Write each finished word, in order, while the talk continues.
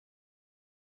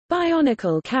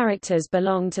Bionicle characters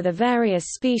belong to the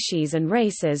various species and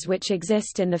races which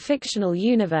exist in the fictional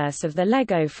universe of the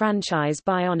LEGO franchise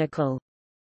Bionicle.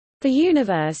 The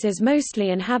universe is mostly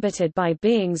inhabited by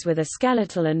beings with a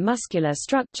skeletal and muscular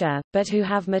structure, but who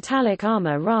have metallic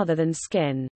armor rather than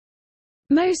skin.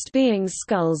 Most beings'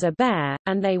 skulls are bare,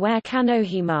 and they wear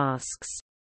kanohi masks.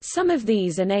 Some of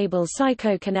these enable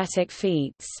psychokinetic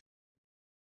feats.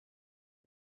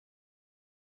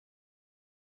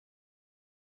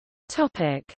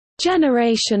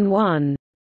 Generation 1.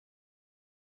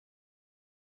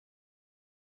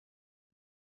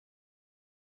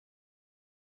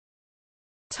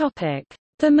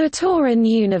 The Matoran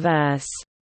Universe.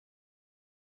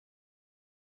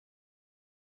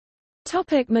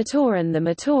 Matoran. The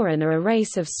Matoran are a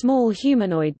race of small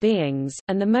humanoid beings,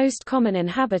 and the most common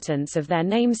inhabitants of their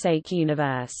namesake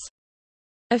universe.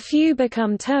 A few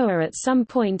become Toa at some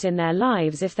point in their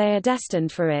lives if they are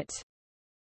destined for it.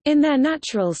 In their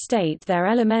natural state, their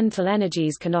elemental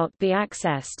energies cannot be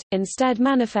accessed, instead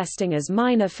manifesting as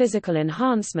minor physical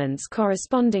enhancements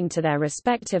corresponding to their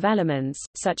respective elements,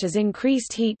 such as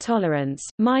increased heat tolerance,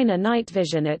 minor night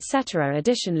vision, etc.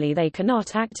 Additionally, they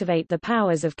cannot activate the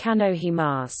powers of kanohi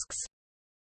masks.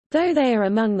 Though they are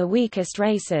among the weakest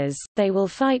races, they will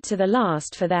fight to the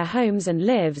last for their homes and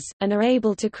lives, and are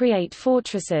able to create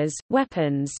fortresses,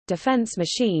 weapons, defense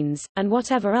machines, and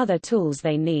whatever other tools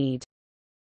they need.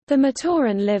 The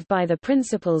Matoran live by the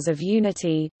principles of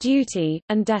unity, duty,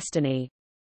 and destiny.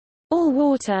 All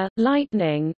water,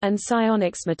 lightning, and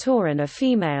psionics Matoran are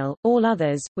female, all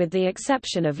others, with the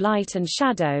exception of light and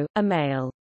shadow, are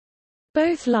male.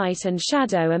 Both light and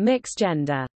shadow are mixed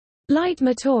gender. Light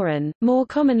Matoran, more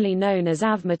commonly known as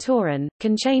Av Matoran,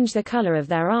 can change the color of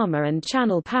their armor and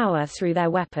channel power through their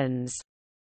weapons.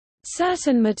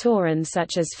 Certain Matoran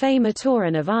such as Fey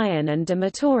Matoran of Iron and De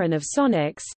Matoran of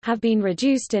Sonics, have been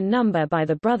reduced in number by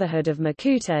the Brotherhood of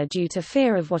Makuta due to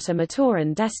fear of what a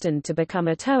Matoran destined to become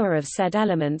a Toa of said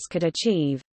elements could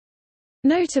achieve.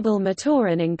 Notable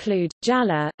Matoran include,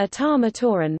 Jala, a Tar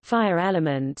Matoran fire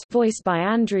element voiced by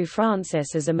Andrew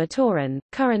Francis as a Matoran,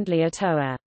 currently a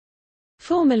Toa.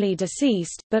 Formerly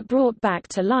deceased, but brought back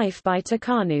to life by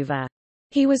Takanuva.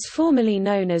 He was formerly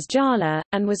known as Jala,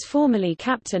 and was formerly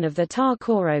captain of the Tar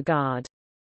Koro Guard.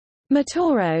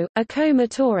 Matoro, a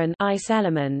co-Matoran ice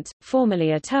element,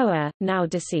 formerly a Toa, now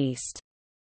deceased.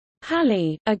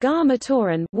 Hali, a Gar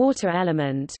Matoran water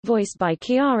element, voiced by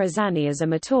Kiara Zani as a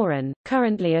Matoran,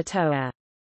 currently a Toa.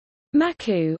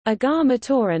 Maku, a Gar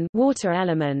Matoran water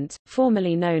element,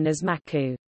 formerly known as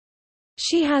Maku.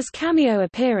 She has cameo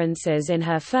appearances in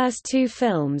her first two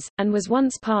films, and was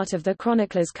once part of the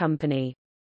Chronicler's Company.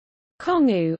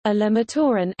 Kongu, a La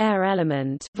Matoran air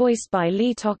element, voiced by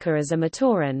Lee Toka as a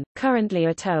Matoran, currently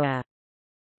a Toa.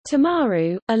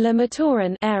 Tamaru, a La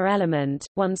Matoran air element,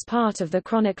 once part of the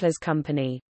Chronicler's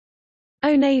Company.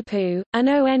 Onepu, an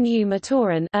ONU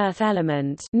Matoran earth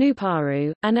element,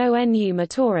 Nuparu, an ONU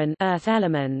Matoran earth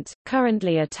element,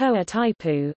 currently a Toa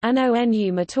Taipu, an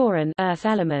ONU Matoran earth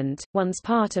element, once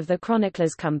part of the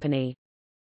Chronicler's Company.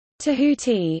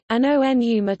 Tahuti, an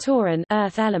ONU Matoran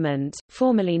earth element,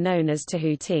 formerly known as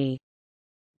Tahuti.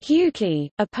 Hyuki,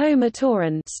 a Po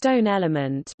Matoran stone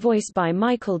element, voiced by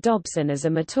Michael Dobson as a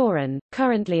Matoran,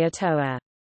 currently a Toa.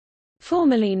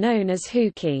 Formerly known as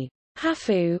Huki.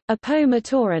 Hafu, a Po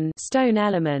Matoran stone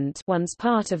element, once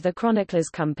part of the Chronicler's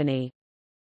Company.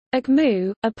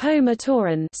 Agmu, a Po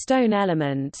Matoran stone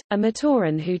element, a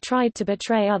Matoran who tried to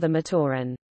betray other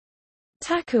Matoran.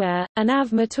 Takua, an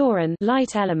Av Matoran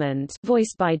light element,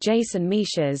 voiced by Jason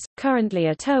Meshas, currently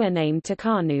a Toa named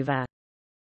Takanuva.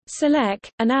 Selek,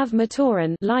 an Av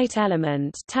Matoran light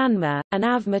element, Tanma, an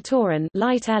Av Matoran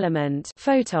light element,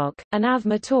 Photok, an Av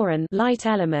Matoran light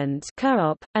element,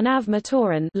 Koop, an Av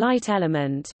Matoran light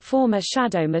element, former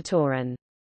Shadow Matoran.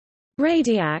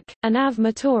 Radiac, an Av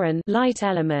Matoran light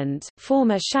element,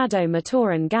 former Shadow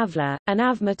Matoran. Gavla, an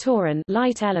Av Matoran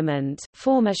light element,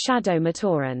 former Shadow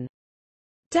Matoran.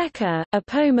 Deka, a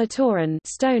Po Matoran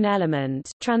stone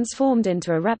element, transformed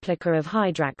into a replica of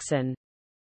Hydraxon.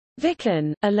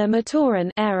 Vikan, a La Matoran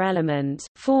air element,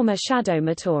 former Shadow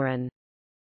Matoran.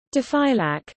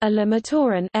 Defilak, a La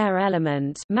Matoran air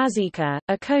element. Mazika,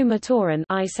 a co-Matoran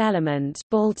ice element.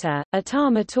 Balta, a Tar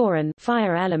Matoran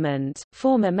fire element,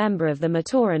 former member of the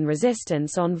Matoran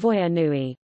resistance on Voya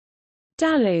Nui.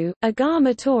 Dalu, a Gar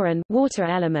Matoran water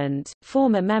element,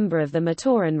 former member of the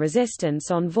Matoran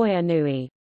resistance on Voya Nui.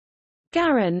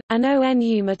 Garan, an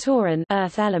ONU Matoran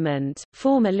earth element,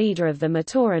 former leader of the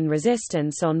Matoran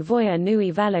resistance on Voya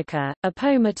Nui. Velika, a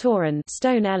Po Matoran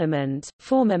stone element,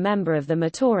 former member of the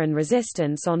Matoran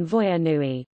resistance on Voya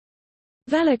Nui.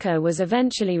 Velika was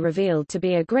eventually revealed to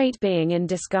be a great being in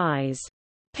disguise.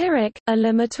 Pirrak, a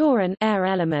Le Matoran air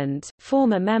element,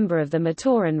 former member of the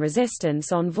Matoran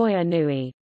resistance on Voya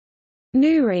Nui.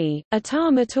 Nuri, a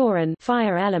Tar Matoran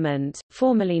fire element,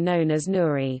 formerly known as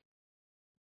Nuri.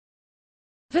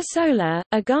 Vasola,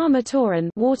 a Gar Matoran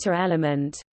water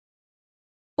element.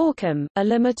 Orcam, a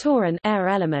Le Matoran air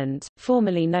element,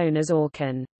 formerly known as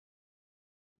Orcan.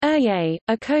 Urye,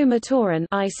 a Co-Matoran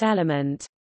ice element.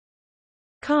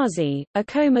 Kazi, a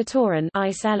Co-Matoran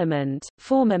ice element,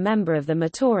 former member of the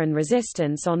Matoran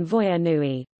resistance on Voya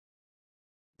Nui.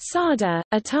 Sada,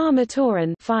 a Tar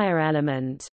Matoran fire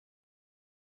element.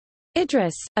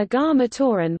 Idris, a Gar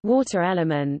Matoran water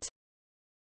element.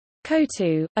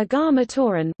 Kotu, a Gar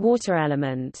Matoran water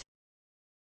element.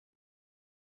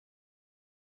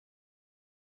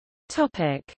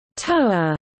 Topic: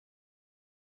 Toa.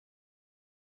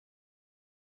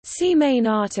 See main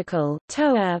article.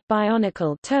 Toa,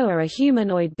 Bionicle. Toa are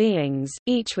humanoid beings,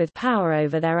 each with power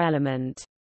over their element.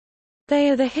 They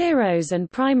are the heroes and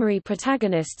primary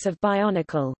protagonists of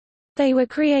Bionicle. They were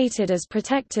created as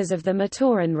protectors of the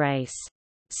Matoran race.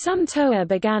 Some Toa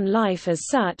began life as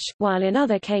such, while in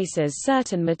other cases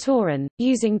certain Matoran,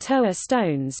 using Toa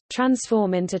stones,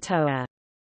 transform into Toa.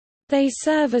 They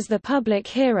serve as the public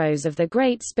heroes of the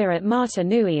Great Spirit Mata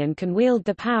Nui and can wield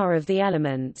the power of the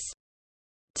elements.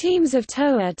 Teams of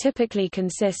Toa typically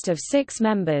consist of 6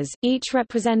 members, each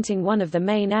representing one of the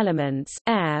main elements: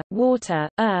 air, water,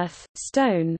 earth,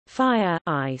 stone, fire,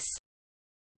 ice.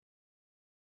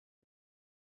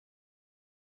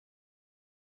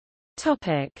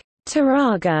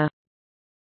 Turaga.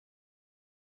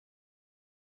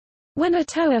 When a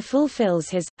Toa fulfills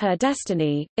his/her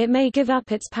destiny, it may give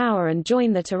up its power and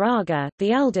join the Turaga,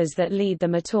 the elders that lead the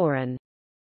Matoran.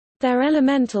 Their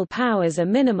elemental powers are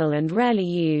minimal and rarely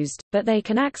used, but they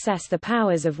can access the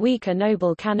powers of weaker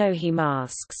noble Kanohi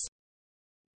masks.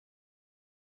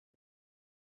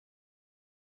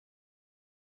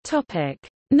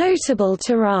 Notable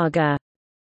Turaga.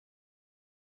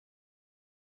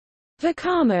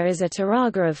 Vakama is a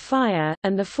Turaga of fire,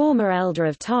 and the former elder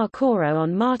of Tar Koro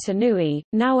on Mata Nui,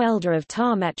 now elder of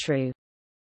Tar Metru.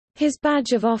 His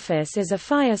badge of office is a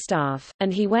fire staff,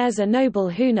 and he wears a noble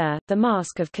huna, the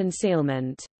mask of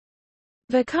concealment.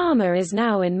 Vakama is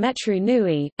now in Metru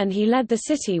Nui, and he led the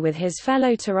city with his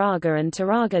fellow Turaga and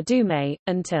Turaga Dume,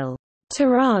 until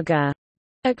Turaga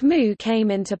Ekimu came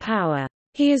into power.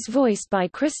 He is voiced by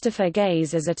Christopher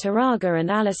Gaze as a Turaga and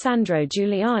Alessandro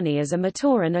Giuliani as a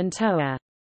Matoran and Toa.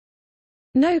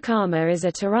 Nokama is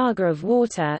a Turaga of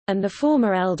water, and the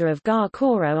former elder of Gar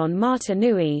Koro on Mata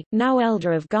Nui, now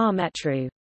elder of Gar Metru.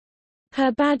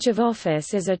 Her badge of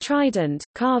office is a trident,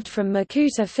 carved from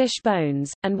Makuta fish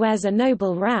bones, and wears a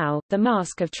noble rao, the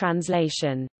mask of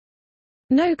translation.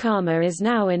 Nokama is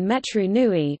now in Metru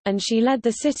Nui, and she led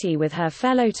the city with her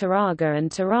fellow Turaga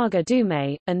and Turaga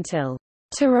Dume, until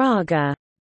Turaga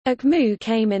Ekimu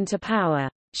came into power.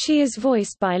 She is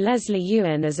voiced by Leslie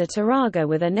Ewan as a Turaga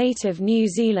with a native New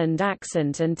Zealand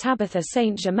accent and Tabitha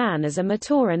St. Germain as a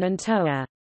Matoran and Toa.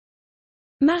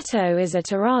 Mato is a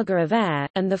Turaga of air,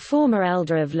 and the former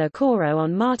elder of La Koro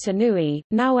on Mata Nui,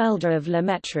 now elder of La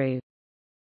Metru.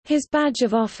 His badge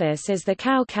of office is the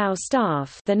Cow Cow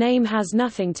staff. The name has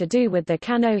nothing to do with the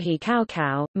Kanohi Cow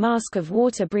Cow, mask of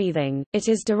water breathing. It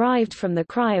is derived from the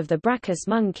cry of the Brachus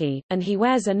monkey, and he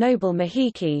wears a noble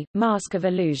mahiki, mask of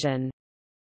illusion.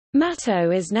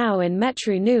 Mato is now in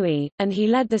Metru Nui, and he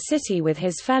led the city with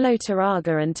his fellow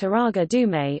Turaga and Turaga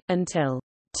Dume, until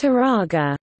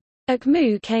Turaga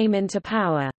Ekimu came into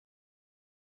power.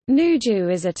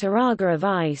 Nuju is a Turaga of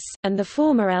ice, and the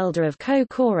former elder of Ko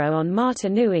Koro on Mata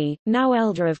Nui, now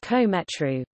elder of Ko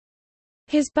Metru.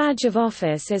 His badge of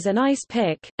office is an ice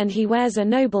pick, and he wears a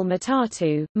noble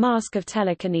matatu, mask of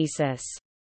telekinesis.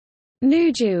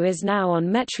 Nuju is now on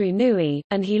Metru Nui,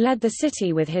 and he led the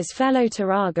city with his fellow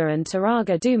Turaga and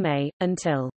Turaga Dume,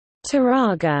 until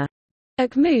Turaga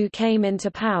Ekimu came into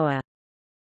power.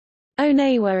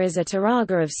 Onewa is a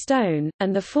Turaga of stone,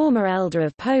 and the former elder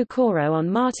of Po Koro on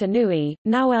Mata Nui,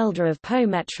 now elder of Po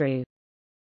Metru.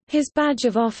 His badge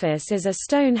of office is a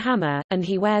stone hammer, and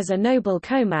he wears a noble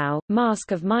komau,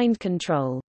 mask of mind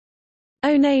control.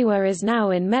 Onewa is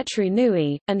now in Metru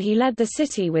Nui, and he led the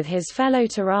city with his fellow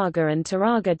Turaga and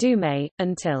Turaga Dume,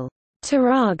 until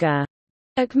Turaga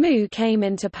Ekimu came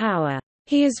into power.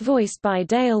 He is voiced by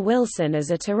Dale Wilson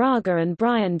as a Turaga and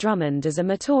Brian Drummond as a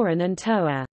Matoran and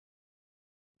Toa.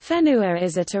 Whenua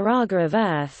is a Turaga of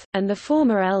earth, and the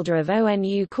former elder of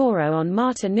Onu Koro on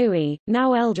Mata Nui,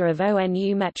 now elder of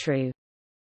Onu Metru.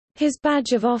 His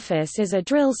badge of office is a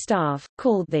drill staff,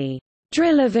 called the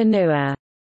Drill of Whenua.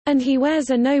 And he wears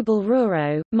a noble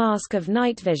Ruro, mask of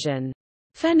night vision.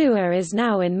 Whenua is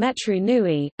now in Metru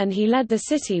Nui, and he led the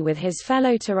city with his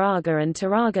fellow Turaga and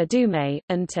Turaga Dume,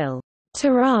 until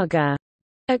Turaga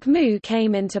Ekimu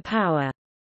came into power.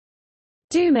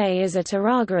 Dume is a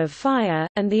Turaga of fire,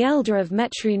 and the elder of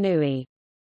Metru Nui.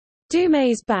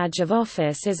 Dume's badge of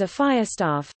office is a fire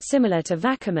staff, similar to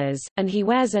Vahki's, and he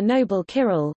wears a noble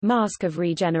Kiral, mask of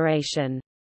regeneration.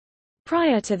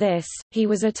 Prior to this, he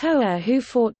was a Toa who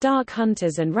fought Dark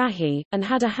Hunters and Rahi, and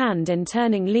had a hand in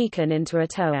turning Lekan into a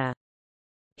Toa.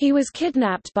 He was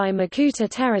kidnapped by Makuta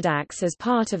Teridax as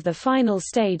part of the final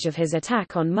stage of his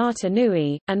attack on Mata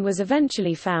Nui, and was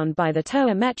eventually found by the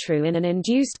Toa Metru in an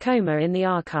induced coma in the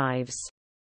archives.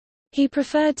 He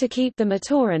preferred to keep the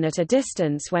Matoran at a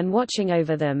distance when watching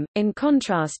over them, in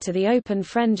contrast to the open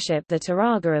friendship the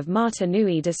Order of Mata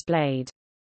Nui displayed.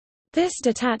 This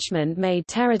detachment made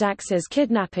Teridax's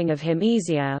kidnapping of him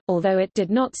easier, although it did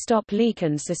not stop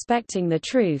Lekan suspecting the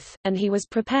truth, and he was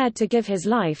prepared to give his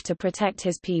life to protect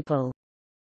his people.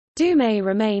 Dume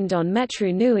remained on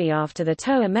Metru Nui after the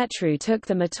Toa Metru took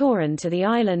the Matoran to the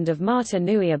island of Mata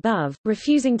Nui above,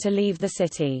 refusing to leave the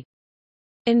city.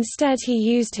 Instead he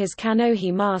used his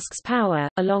Kanohi mask's power,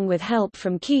 along with help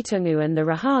from Kitungu and the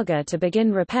Rahaga, to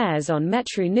begin repairs on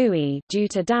Metru Nui, due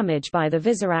to damage by the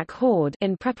Visorak horde,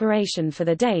 in preparation for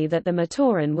the day that the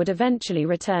Matoran would eventually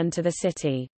return to the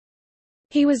city.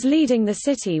 He was leading the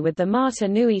city with the Mata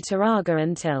Nui Turaga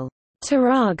until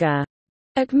Turaga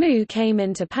Ekimu came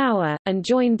into power, and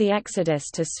joined the exodus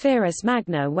to Spherus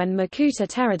Magna when Makuta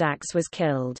Teridax was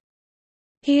killed.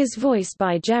 He is voiced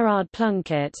by Gerard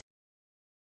Plunkett.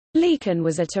 Lekan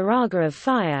was a Turaga of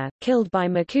fire, killed by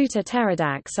Makuta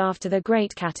Teridax after the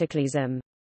Great Cataclysm.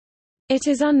 It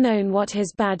is unknown what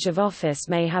his badge of office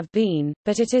may have been,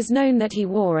 but it is known that he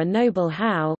wore a noble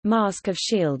Hau, mask of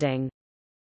shielding.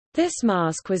 This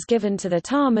mask was given to the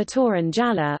Tar Matoran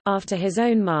Jala, after his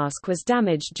own mask was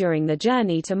damaged during the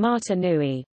journey to Mata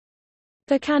Nui.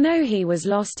 The Kanohi was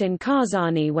lost in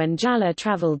Karzahni when Jala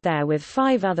travelled there with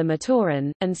 5 other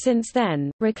Matoran, and since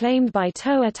then, reclaimed by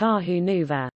Toa Tahu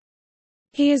Nuva.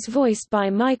 He is voiced by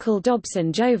Michael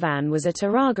Dobson. Jovan was a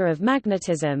Turaga of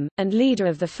magnetism, and leader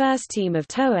of the first team of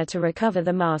Toa to recover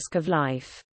the Mask of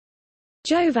Life.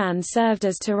 Jovan served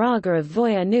as Turaga of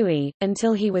Voya Nui,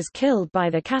 until he was killed by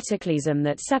the cataclysm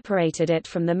that separated it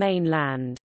from the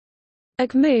mainland.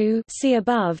 Ekimu, see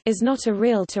above, is not a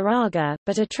real Turaga,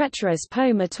 but a treacherous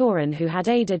Po Matoran who had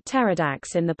aided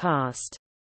Teridax in the past.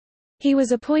 He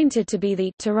was appointed to be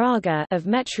the Turaga of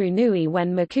Metru Nui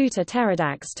when Makuta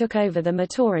Teridax took over the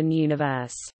Matoran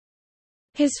Universe.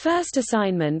 His first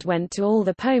assignment went to all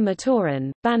the Po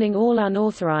Matoran, banning all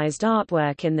unauthorized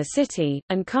artwork in the city,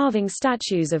 and carving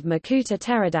statues of Makuta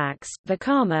Teridax.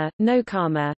 Vakama,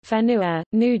 Nokama, Whenua,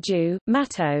 Nuju,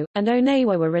 Mato, and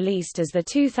Onewa were released as the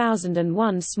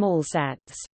 2001 small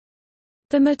sets.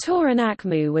 The Matoran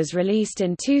Ekimu was released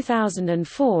in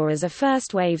 2004 as a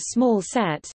first-wave small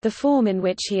set. The form in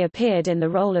which he appeared in the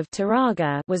role of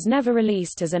Turaga was never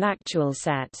released as an actual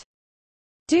set.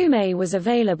 Dume was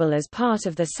available as part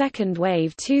of the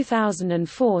second-wave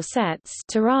 2004 sets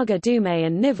Turaga Dume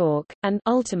and Nivork, and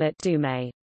Ultimate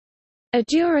Dume. A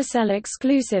Duracell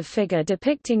exclusive figure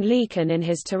depicting Lekan in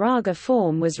his Turaga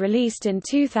form was released in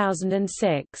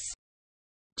 2006.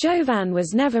 Jovan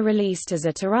was never released as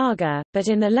a Turaga, but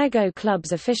in the LEGO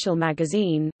Club's official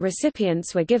magazine,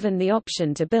 recipients were given the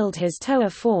option to build his Toa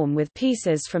form with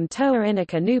pieces from Toa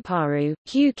Inika Nuparu,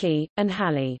 Huki, and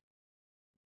Hali.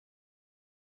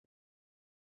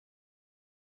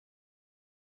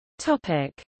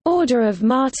 Order of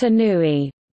Mata Nui.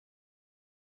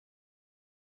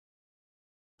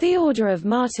 The Order of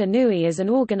Mata Nui is an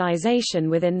organization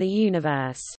within the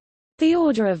universe. The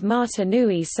Order of Mata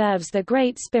Nui serves the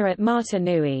Great Spirit Mata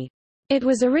Nui. It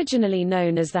was originally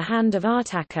known as the Hand of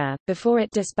Artakha, before it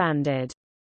disbanded.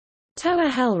 Toa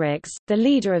Helrix, the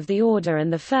leader of the Order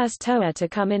and the first Toa to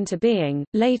come into being,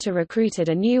 later recruited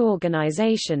a new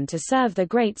organization to serve the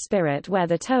Great Spirit where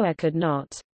the Toa could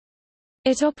not.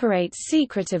 It operates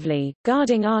secretively,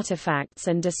 guarding artifacts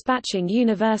and dispatching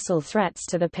universal threats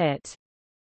to the pit.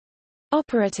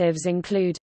 Operatives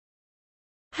include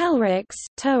Helrix,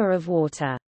 Toa of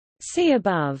Water. See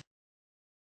above.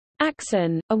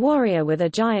 Axon, a warrior with a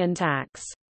giant axe.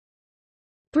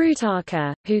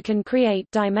 Brutarka, who can create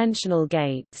dimensional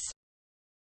gates.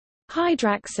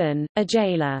 Hydraxon, a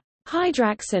jailer.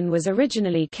 Hydraxon was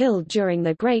originally killed during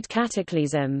the Great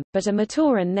Cataclysm, but a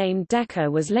Matoran named Deka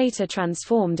was later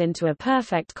transformed into a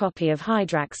perfect copy of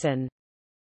Hydraxon.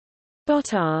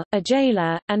 Botar, a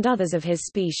jailer, and others of his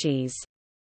species.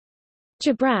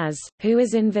 Jabraz, who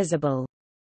is invisible.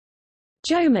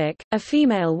 Jomek, a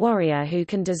female warrior who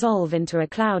can dissolve into a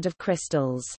cloud of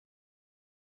crystals.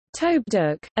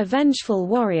 Tobduk, a vengeful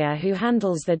warrior who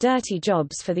handles the dirty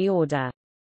jobs for the Order.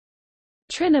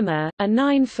 Trinema, a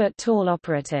 9-foot-tall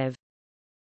operative.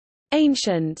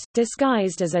 Ancient,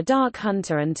 disguised as a dark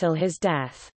hunter until his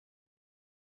death.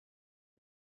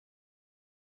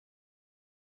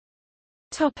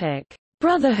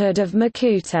 Brotherhood of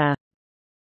Makuta.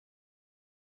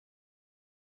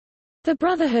 The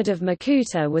Brotherhood of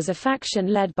Makuta was a faction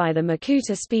led by the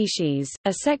Makuta species,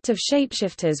 a sect of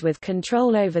shapeshifters with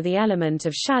control over the element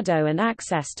of shadow and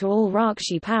access to all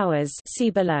Rahkshi powers,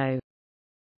 see below.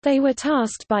 They were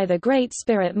tasked by the Great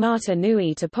Spirit Mata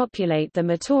Nui to populate the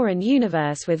Matoran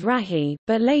Universe with Rahi,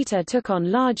 but later took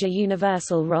on larger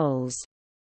universal roles.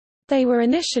 They were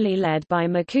initially led by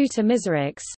Makuta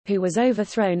Mizorix, who was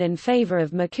overthrown in favor of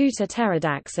Makuta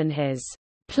Teridax and his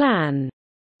plan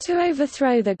to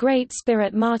overthrow the Great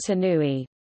Spirit Mata Nui.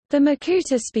 The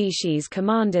Makuta species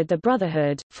commanded the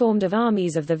Brotherhood, formed of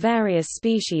armies of the various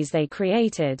species they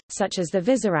created, such as the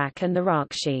Visorak and the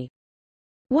Rahkshi.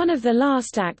 One of the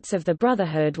last acts of the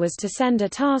Brotherhood was to send a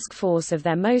task force of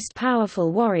their most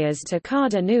powerful warriors to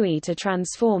Karda Nui to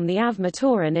transform the Av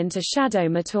Matoran into Shadow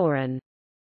Matoran.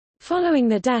 Following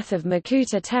the death of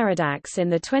Makuta Teridax in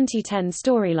the 2010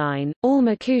 storyline, all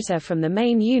Makuta from the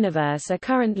main universe are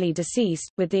currently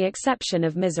deceased, with the exception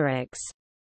of Mizorix.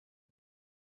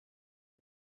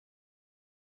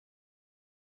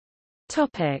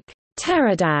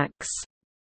 Teridax.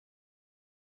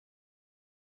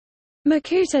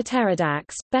 Makuta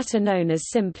Teridax, better known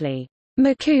as simply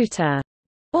Makuta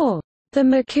or the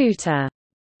Makuta,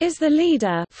 is the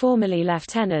leader, formerly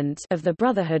lieutenant, of the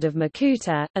Brotherhood of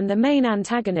Makuta, and the main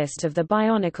antagonist of the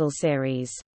Bionicle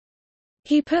series.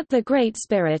 He put the Great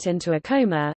Spirit into a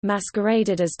coma,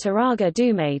 masqueraded as Turaga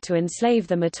Dume to enslave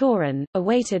the Matoran,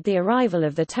 awaited the arrival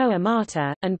of the Toa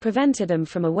Mata, and prevented them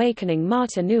from awakening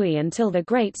Mata Nui until the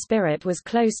Great Spirit was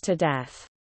close to death.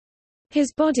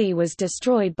 His body was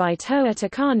destroyed by Toa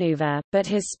Takanuva, but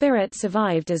his spirit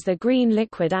survived as the green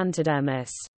liquid antidermis.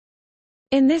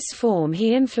 In this form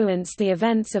he influenced the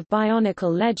events of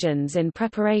Bionicle legends in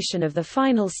preparation of the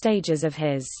final stages of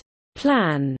his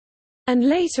plan, and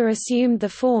later assumed the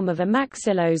form of a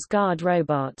Maxillos guard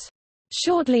robot.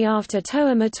 Shortly after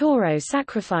Toa Matoro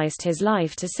sacrificed his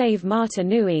life to save Mata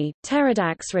Nui,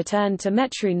 Teridax returned to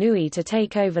Metru Nui to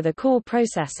take over the core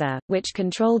processor, which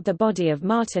controlled the body of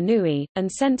Mata Nui, and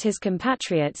sent his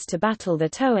compatriots to battle the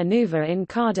Toa Nuva in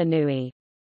Karda Nui.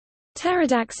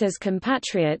 Teridax's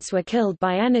compatriots were killed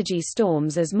by energy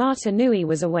storms as Mata Nui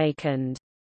was awakened.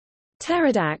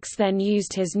 Teridax then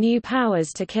used his new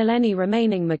powers to kill any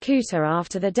remaining Makuta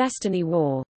after the Destiny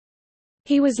War.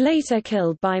 He was later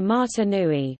killed by Mata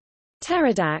Nui.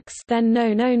 Teridax, then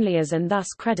known only as and thus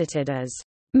credited as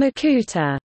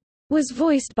Makuta, was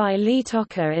voiced by Lee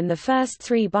Tocker in the first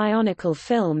 3 Bionicle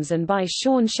films and by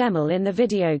Sean Schemmel in the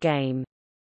video game.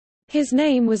 His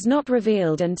name was not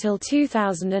revealed until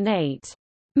 2008.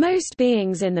 Most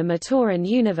beings in the Matoran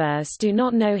universe do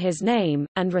not know his name,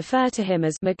 and refer to him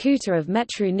as Makuta of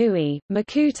Metru Nui,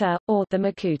 Makuta, or the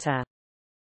Makuta.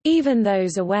 Even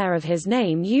those aware of his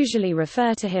name usually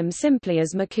refer to him simply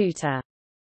as Makuta.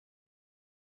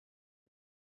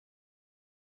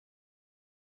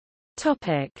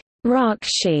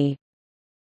 Rahkshi.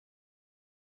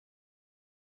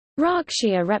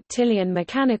 Rahkshi are reptilian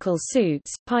mechanical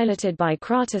suits, piloted by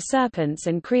Krata serpents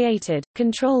and created,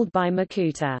 controlled by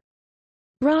Makuta.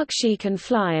 Rahkshi can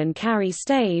fly and carry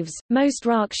staves. Most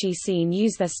Rahkshi seen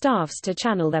use their staffs to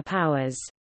channel their powers.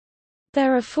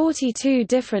 There are 42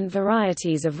 different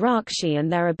varieties of Rahkshi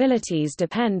and their abilities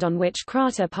depend on which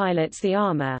Krata pilots the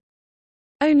armor.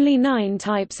 Only 9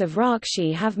 types of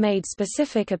Rahkshi have made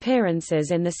specific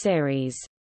appearances in the series.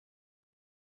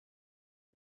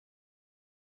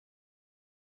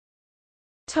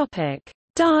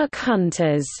 Dark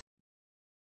Hunters.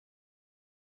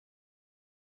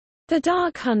 The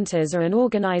Dark Hunters are an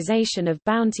organization of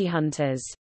bounty hunters.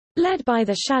 Led by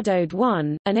the Shadowed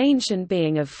One, an ancient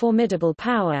being of formidable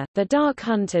power, the Dark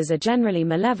Hunters are generally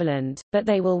malevolent, but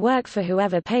they will work for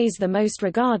whoever pays the most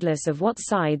regardless of what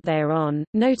side they are on.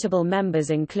 Notable members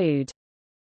include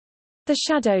the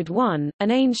Shadowed One,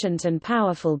 an ancient and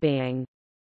powerful being.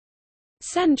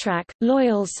 Sentrak,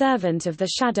 loyal servant of the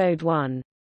Shadowed One.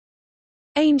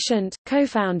 Ancient,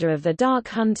 co-founder of the Dark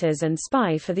Hunters and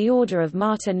spy for the Order of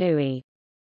Mata Nui.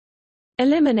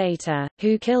 Eliminator,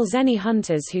 who kills any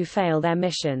hunters who fail their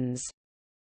missions.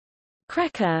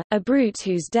 Kreka, a brute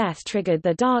whose death triggered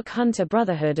the Dark Hunter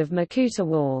Brotherhood of Makuta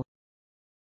War.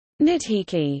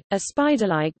 Nidhiki, a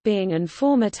spider-like being and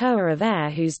former Toa of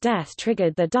Air whose death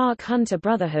triggered the Dark Hunter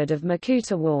Brotherhood of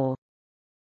Makuta War.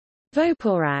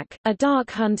 Voporak, a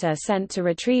Dark Hunter sent to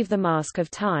retrieve the Mask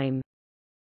of Time.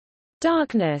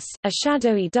 Darkness, a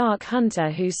shadowy Dark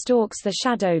Hunter who stalks the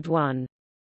Shadowed One.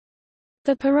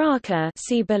 The Piraka,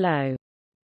 see below.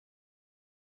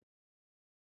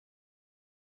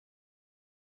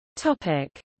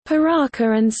 Topic: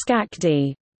 Piraka and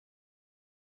Skakdi.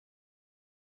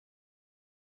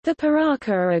 The Piraka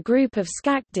are a group of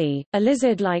Skakdi, a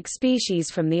lizard-like species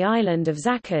from the island of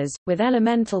Zakas, with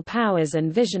elemental powers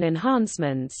and vision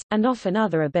enhancements, and often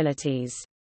other abilities.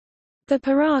 The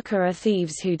Piraka are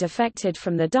thieves who defected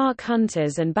from the Dark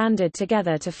Hunters and banded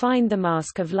together to find the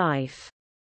Mask of Life.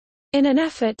 In an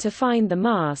effort to find the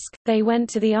mask, they went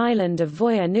to the island of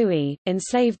Voya Nui,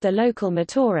 enslaved the local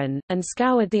Matoran, and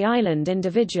scoured the island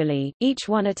individually, each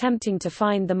one attempting to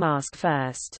find the mask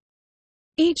first.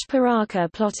 Each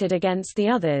Piraka plotted against the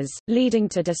others, leading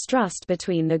to distrust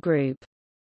between the group.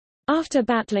 After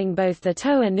battling both the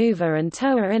Toa Nuva and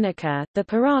Toa Inika, the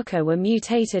Piraka were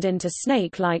mutated into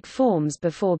snake-like forms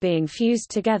before being fused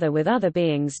together with other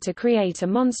beings to create a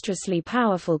monstrously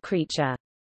powerful creature.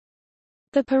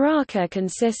 The Piraka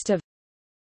consist of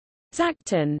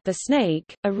Zaktan, the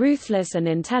snake, a ruthless and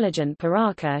intelligent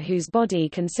Piraka whose body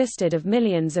consisted of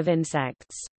millions of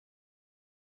insects.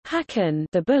 Hakan,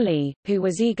 the bully, who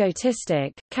was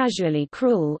egotistic, casually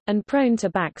cruel, and prone to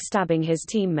backstabbing his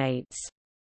teammates.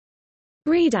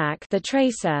 Redak, the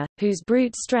tracer, whose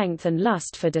brute strength and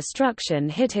lust for destruction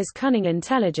hid his cunning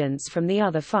intelligence from the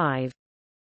other five.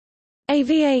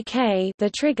 Avak, the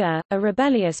trigger, a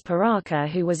rebellious Piraka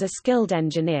who was a skilled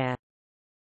engineer.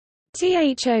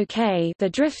 Thok, the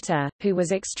drifter, who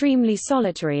was extremely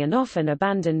solitary and often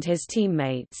abandoned his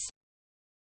teammates.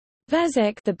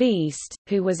 Vezek, the beast,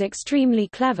 who was extremely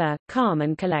clever, calm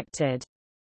and collected.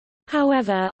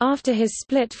 However, after his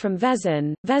split from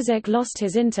Vezin, Vezek lost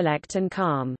his intellect and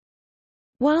calm.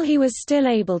 While he was still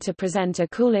able to present a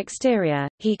cool exterior,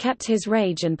 he kept his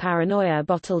rage and paranoia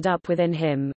bottled up within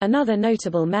him. Another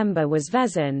notable member was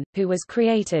Vezin, who was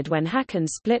created when Hakan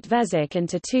split Vezek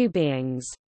into two beings.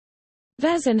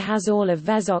 Vezin has all of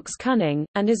Vezok's cunning,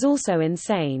 and is also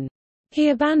insane. He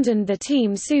abandoned the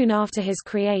team soon after his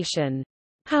creation.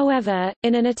 However,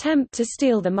 in an attempt to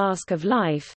steal the Mask of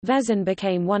Life, Vezin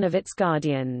became one of its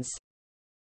guardians.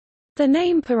 The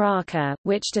name Piraka,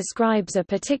 which describes a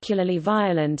particularly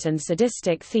violent and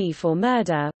sadistic thief or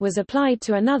murder, was applied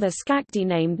to another Skakdi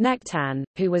named Nektan,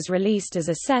 who was released as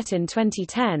a set in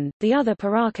 2010. The other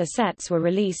Piraka sets were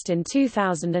released in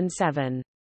 2007.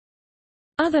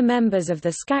 Other members of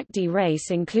the Skakdi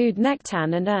race include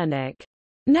Nektan and Ernik.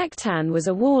 Nektan was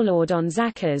a warlord on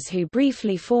Zakas who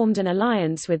briefly formed an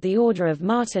alliance with the Order of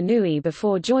Mata Nui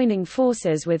before joining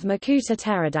forces with Makuta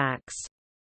Teridax.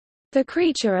 The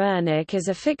creature Ernik is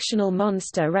a fictional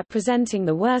monster representing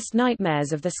the worst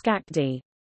nightmares of the Skakdi.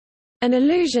 An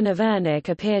illusion of Ernik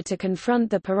appeared to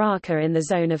confront the Piraka in the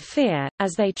Zone of Fear,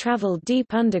 as they traveled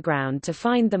deep underground to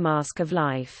find the Mask of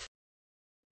Life.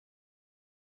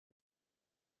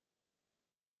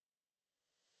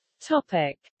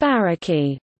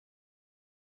 Barraki.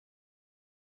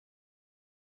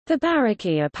 The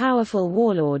Barraki are powerful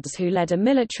warlords who led a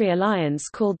military alliance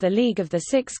called the League of the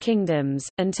Six Kingdoms,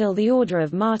 until the Order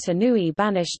of Mata Nui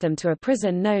banished them to a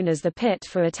prison known as the Pit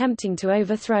for attempting to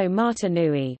overthrow Mata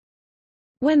Nui.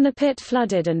 When the pit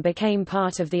flooded and became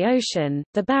part of the ocean,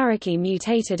 the Barraki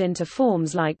mutated into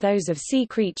forms like those of sea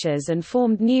creatures and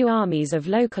formed new armies of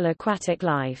local aquatic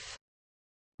life.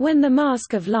 When the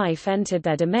Mask of Life entered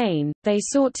their domain, they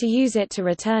sought to use it to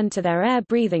return to their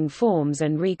air-breathing forms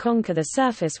and reconquer the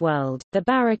surface world. The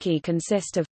Barraki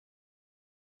consist of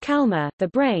Kalma, the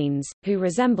brains, who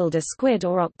resembled a squid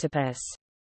or octopus.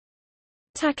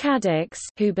 Takadix,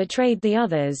 who betrayed the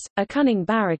others, a cunning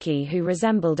Barraki who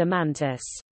resembled a mantis.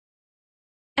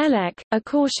 Elek, a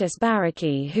cautious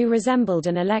Barraki who resembled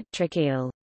an electric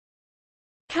eel.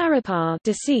 Karapar,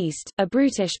 deceased, a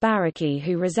brutish Barraki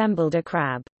who resembled a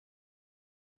crab.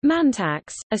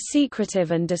 Mantax, a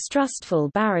secretive and distrustful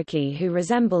Barraki who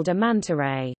resembled a manta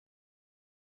ray.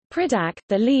 Pridak,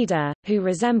 the leader, who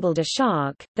resembled a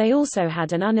shark. They also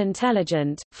had an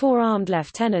unintelligent, four-armed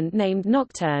lieutenant named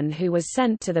Nocturne who was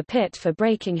sent to the pit for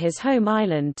breaking his home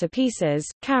island to pieces.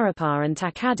 Karapar and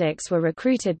Takadix were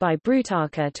recruited by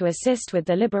Brutarka to assist with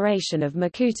the liberation of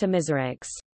Makuta Mizorix.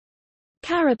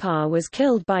 Karapar was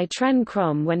killed by Tren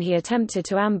Krom when he attempted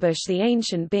to ambush the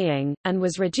ancient being, and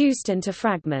was reduced into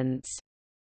fragments.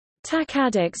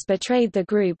 Teridax betrayed the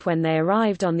group when they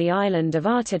arrived on the island of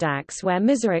Teridax where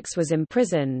Mizrax was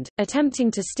imprisoned, attempting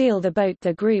to steal the boat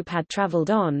the group had traveled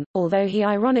on, although he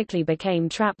ironically became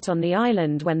trapped on the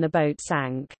island when the boat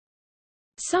sank.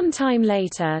 Some time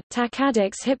later,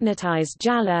 Teridax hypnotized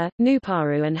Jala,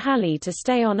 Nuparu and Hali to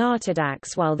stay on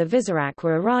Teridax while the Visorak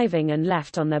were arriving and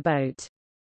left on their boat.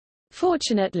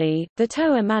 Fortunately, the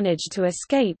Toa managed to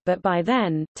escape but by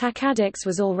then, Teridax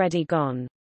was already gone.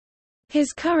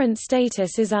 His current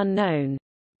status is unknown.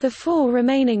 The 4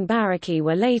 remaining Barraki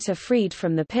were later freed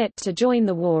from the pit to join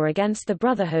the war against the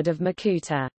Brotherhood of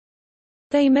Makuta.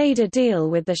 They made a deal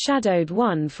with the Shadowed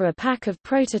One for a pack of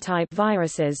prototype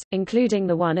viruses, including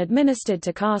the one administered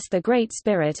to cast the Great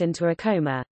Spirit into a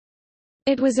coma.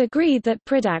 It was agreed that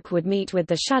Pridak would meet with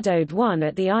the Shadowed One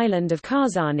at the island of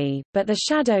Karzahni, but the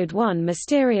Shadowed One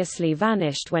mysteriously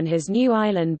vanished when his new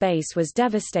island base was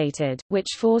devastated,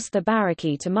 which forced the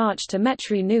Barraki to march to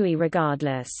Metru Nui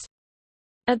regardless.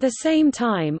 At the same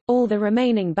time, all the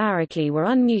remaining Barraki were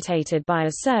unmutated by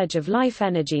a surge of life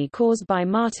energy caused by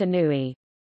Mata Nui.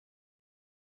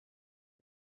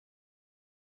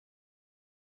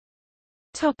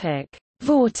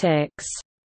 Vortixx.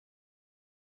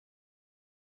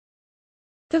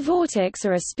 The Vortixx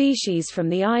are a species from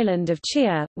the island of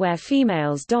Chia, where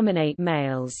females dominate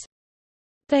males.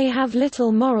 They have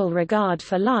little moral regard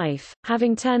for life,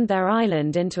 having turned their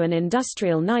island into an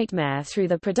industrial nightmare through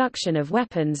the production of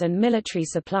weapons and military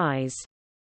supplies.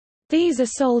 These are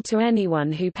sold to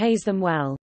anyone who pays them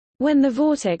well. When the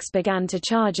Vortixx began to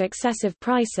charge excessive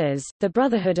prices, the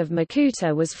Brotherhood of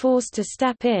Makuta was forced to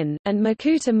step in, and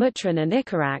Makuta Mutran and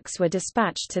Icarax were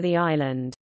dispatched to the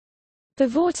island. The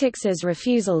Vortix's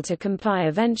refusal to comply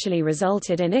eventually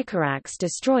resulted in Icarax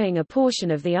destroying a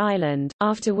portion of the island,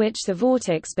 after which the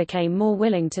Vortixx became more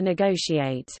willing to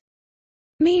negotiate.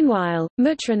 Meanwhile,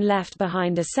 Mutran left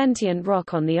behind a sentient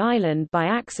rock on the island by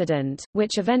accident,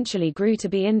 which eventually grew to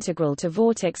be integral to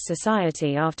Vortixx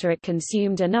society after it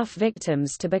consumed enough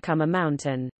victims to become a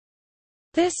mountain.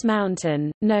 This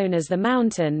mountain, known as the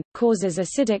mountain, causes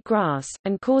acidic grass,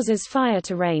 and causes fire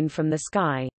to rain from the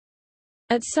sky.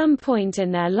 At some point in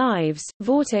their lives,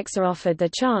 Vortixx are offered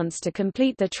the chance to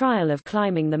complete the trial of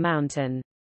climbing the mountain.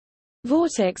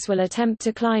 Vortixx will attempt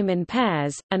to climb in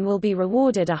pairs, and will be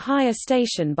rewarded a higher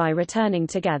station by returning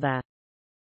together.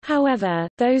 However,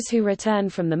 those who return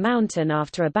from the mountain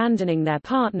after abandoning their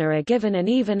partner are given an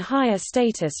even higher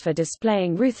status for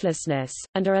displaying ruthlessness,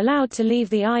 and are allowed to leave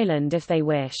the island if they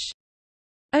wish.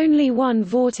 Only one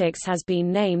Vortixx has been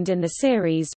named in the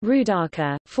series,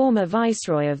 Rahkshi, former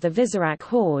viceroy of the Visorak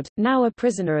Horde, now a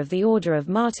prisoner of the Order of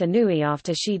Mata Nui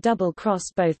after she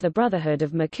double-crossed both the Brotherhood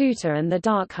of Makuta and the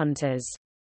Dark Hunters.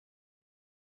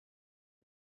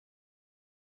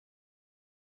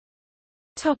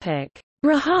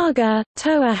 Rahaga,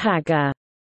 Toa Hagah.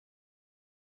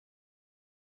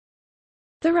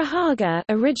 The Rahaga,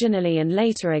 originally and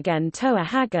later again Toa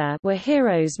Hagah, were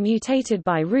heroes mutated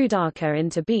by Rahkshi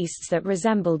into beasts that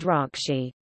resembled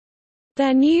Rahkshi.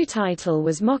 Their new title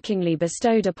was mockingly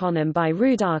bestowed upon them by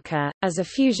Rahkshi, as a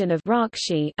fusion of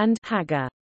Rahkshi and Hagah.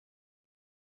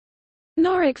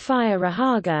 Noric Fire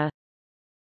Rahaga,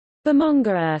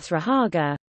 Bamonga Earth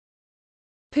Rahaga,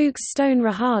 Pooks Stone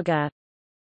Rahaga,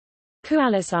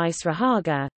 Kualis Ice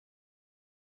Rahaga,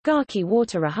 Garki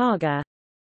Water Rahaga,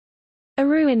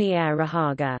 Aruini Air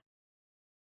Rahaga.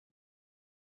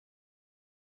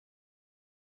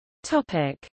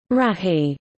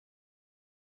 Rahi.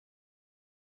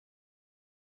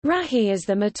 Rahi is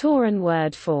the Matoran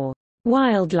word for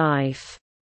wildlife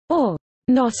or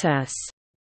not us.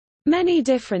 Many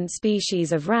different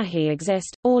species of Rahi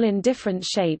exist, all in different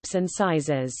shapes and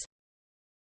sizes.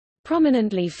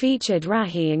 Prominently featured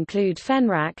Rahi include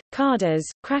Fenrak, Kardas,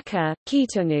 Kraka,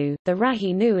 Kitungu, the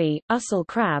Rahi Nui, Ussel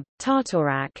Crab,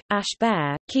 Tartorak, Ash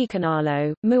Bear,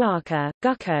 Kikanalo, Muaka,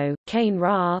 Gukko, Kane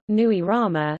Ra, Nui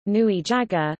Rama, Nui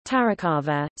Jaga,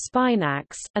 Tarakava,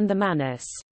 Spinax, and the Manus.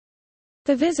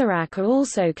 The Visorak are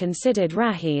also considered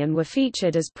Rahi and were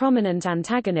featured as prominent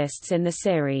antagonists in the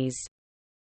series.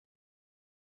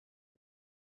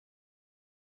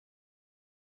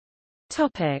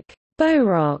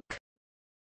 Bohrok.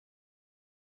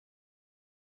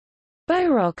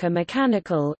 Bohrok are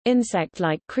mechanical,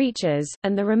 insect-like creatures,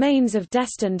 and the remains of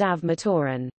destined Av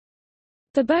Matoran.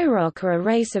 The Bohrok are a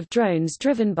race of drones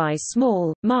driven by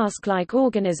small, mask-like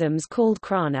organisms called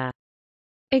Krana.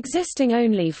 Existing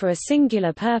only for a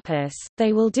singular purpose,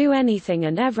 they will do anything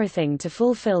and everything to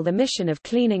fulfill the mission of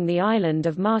cleaning the island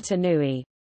of Mata Nui.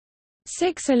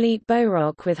 6 elite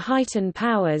Bohrok with heightened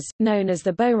powers, known as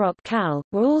the Bohrok Kal,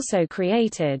 were also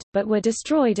created, but were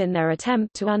destroyed in their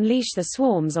attempt to unleash the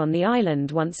swarms on the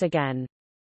island once again.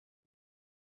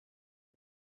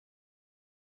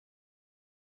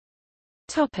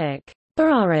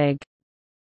 Barrag.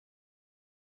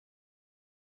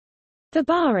 The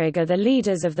Barrag are the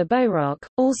leaders of the Bohrok,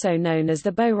 also known as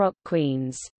the Bohrok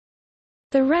Queens.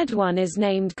 The red one is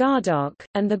named Gardok,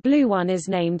 and the blue one is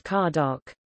named Kardok.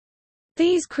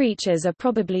 These creatures are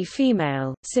probably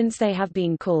female, since they have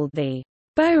been called the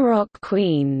Bohrok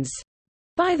Queens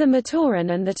by the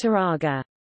Matoran and the Turaga.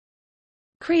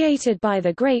 Created by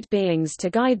the great beings to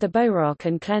guide the Bohrok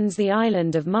and cleanse the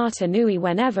island of Mata Nui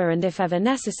whenever and if ever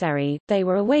necessary, they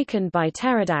were awakened by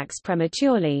Teridax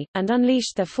prematurely, and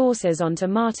unleashed their forces onto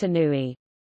Mata Nui.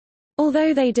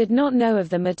 Although they did not know of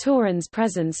the Matoran's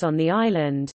presence on the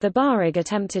island, the Barrag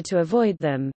attempted to avoid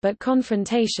them, but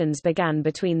confrontations began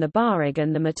between the Barrag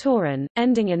and the Matoran,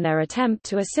 ending in their attempt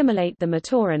to assimilate the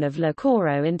Matoran of La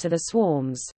Koro into the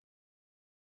swarms.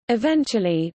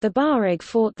 Eventually, the Barrag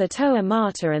fought the Toa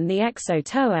Mata and the Exo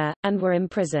Toa, and were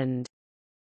imprisoned.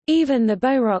 Even the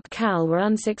Bohrok Kal were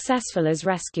unsuccessful as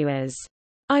rescuers.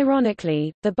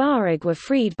 Ironically, the Barrag were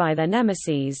freed by their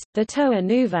nemesis, the Toa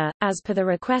Nuva, as per the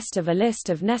request of a list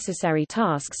of necessary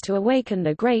tasks to awaken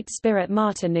the Great Spirit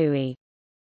Mata Nui.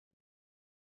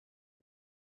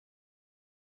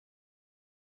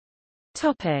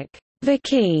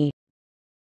 Vahki.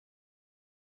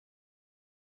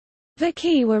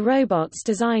 Vahki were robots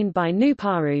designed by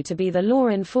Nuparu to be the law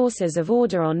enforcers of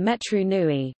Order on Mata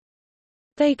Nui.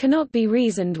 They cannot be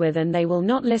reasoned with and they will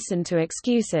not listen to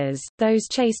excuses. Those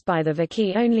chased by the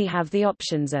Vahki only have the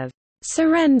options of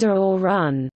surrender or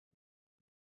run.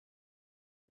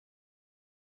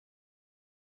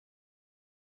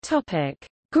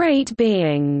 Great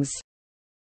beings.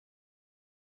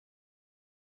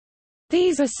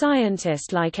 These are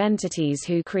scientist-like entities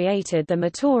who created the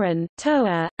Matoran,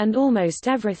 Toa, and almost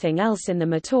everything else in the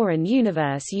Matoran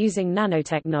universe using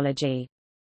nanotechnology.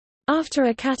 After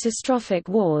a catastrophic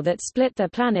war that split their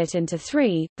planet into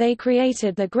three, they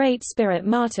created the Great Spirit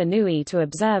Mata Nui to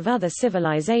observe other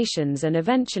civilizations and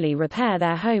eventually repair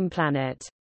their home planet.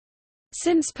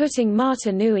 Since putting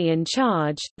Mata Nui in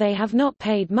charge, they have not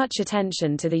paid much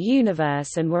attention to the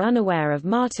universe and were unaware of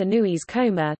Mata Nui's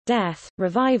coma, death,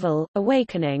 revival,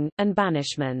 awakening, and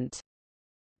banishment.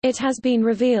 It has been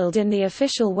revealed in the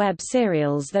official web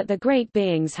serials that the Great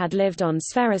Beings had lived on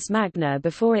Spheris Magna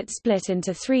before it split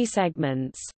into three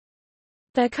segments.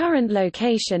 Their current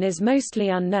location is mostly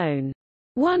unknown.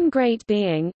 One great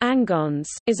being, Angons,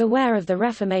 is aware of the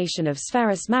reformation of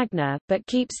Spheris Magna, but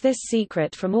keeps this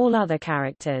secret from all other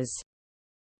characters.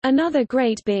 Another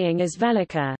great being is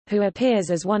Velika, who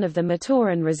appears as one of the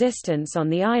Matoran resistance on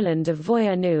the island of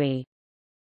Voya Nui.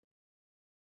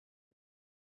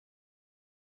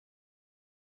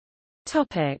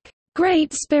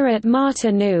 Great Spirit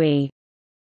Mata Nui.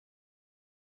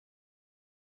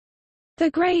 The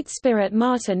Great Spirit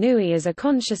Mata Nui is a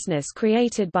consciousness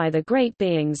created by the Great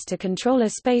Beings to control a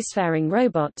spacefaring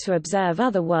robot to observe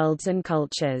other worlds and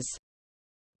cultures.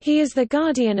 He is the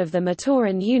guardian of the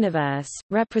Matoran Universe,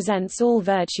 represents all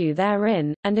virtue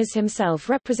therein, and is himself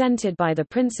represented by the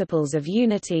principles of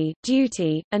unity,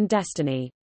 duty, and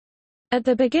destiny. At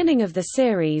the beginning of the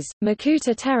series,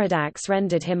 Makuta Teridax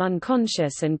rendered him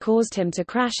unconscious and caused him to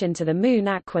crash into the moon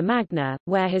Aqua Magna,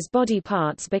 where his body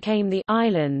parts became the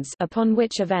islands upon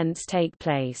which events take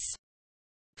place.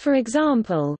 For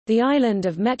example, the island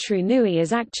of Mata Nui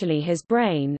is actually his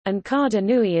brain, and Karda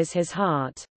Nui is his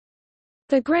heart.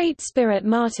 The Great Spirit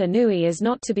Mata Nui is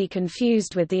not to be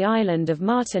confused with the island of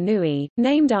Mata Nui,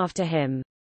 named after him.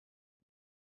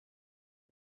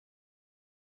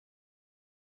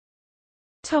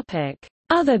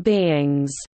 Other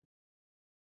beings.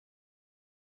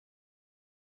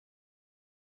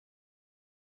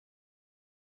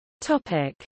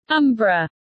 Umbra.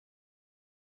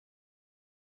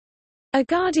 A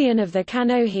guardian of the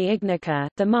Kanohi Ignika,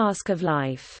 the Mask of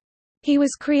Life. He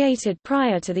was created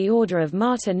prior to the Order of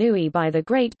Mata Nui by the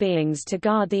Great Beings to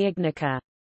guard the Ignika.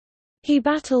 He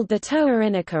battled the Toa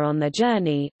Inika on their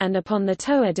journey, and upon the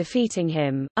Toa defeating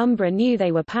him, Umbra knew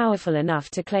they were powerful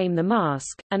enough to claim the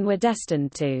mask, and were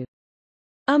destined to.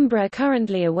 Umbra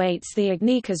currently awaits the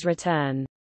Ignika's return.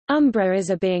 Umbra is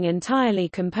a being entirely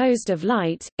composed of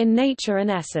light, in nature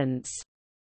and essence.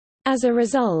 As a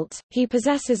result, he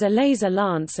possesses a laser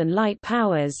lance and light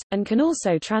powers, and can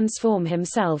also transform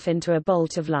himself into a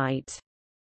bolt of light.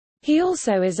 He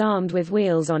also is armed with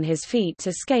wheels on his feet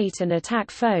to skate and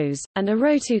attack foes, and a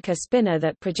Rotuka spinner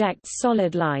that projects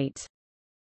solid light.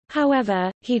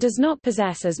 However, he does not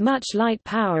possess as much light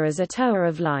power as a Toa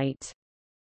of light.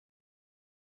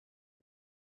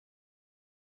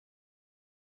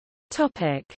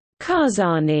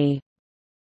 Karzahni.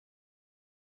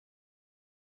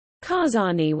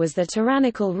 Karzahni was the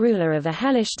tyrannical ruler of a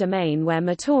hellish domain where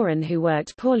Matoran who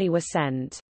worked poorly were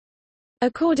sent.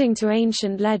 According to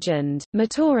ancient legend,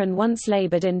 Matoran once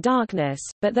labored in darkness,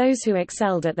 but those who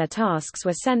excelled at their tasks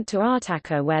were sent to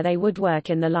Artakha where they would work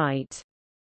in the light.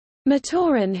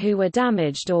 Matoran who were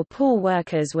damaged or poor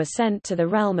workers were sent to the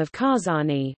realm of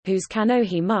Karzahni, whose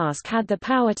Kanohi mask had the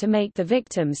power to make the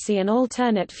victim see an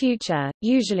alternate future,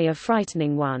 usually a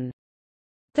frightening one.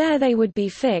 There they would be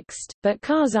fixed, but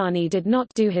Karzahni did not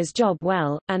do his job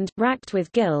well, and, racked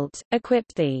with guilt,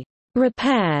 equipped the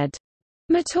repaired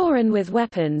Matoran with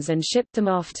weapons and shipped them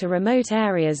off to remote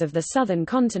areas of the southern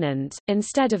continent,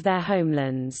 instead of their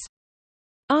homelands.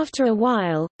 After a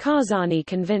while, Karzahni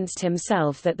convinced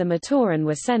himself that the Matoran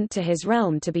were sent to his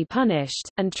realm to be punished,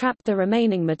 and trapped the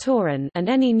remaining Matoran and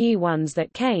any new ones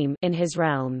that came in his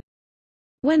realm.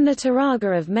 When the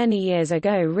Turaga of many years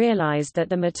ago realized that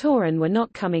the Matoran were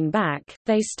not coming back,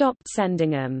 they stopped sending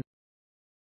them.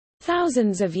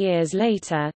 Thousands of years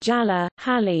later, Jala,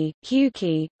 Hali,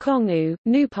 Huki, Kongu,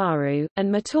 Nuparu, and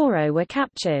Matoro were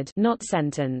captured, not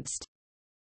sentenced.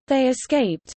 They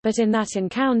escaped, but in that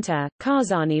encounter,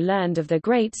 Karzahni learned of the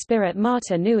great spirit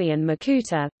Mata Nui and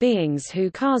Makuta, beings who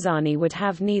Karzahni would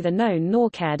have neither known nor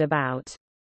cared about.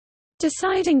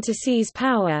 Deciding to seize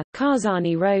power,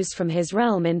 Karzahni rose from his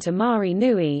realm into Mari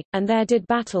Nui, and there did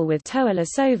battle with Toa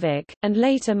Lasovic, and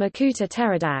later Makuta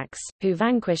Teridax, who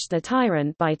vanquished the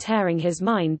tyrant by tearing his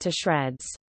mind to shreds.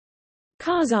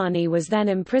 Karzahni was then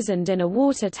imprisoned in a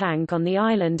water tank on the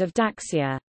island of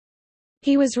Daxia.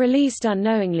 He was released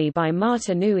unknowingly by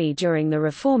Mata Nui during the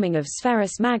reforming of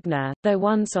Spheris Magna, though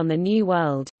once on the New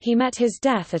World, he met his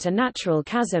death at a natural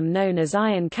chasm known as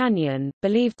Iron Canyon,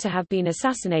 believed to have been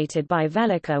assassinated by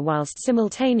Velika whilst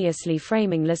simultaneously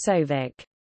framing Lasovic.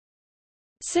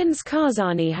 Since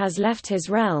Karzahni has left his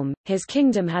realm, his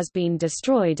kingdom has been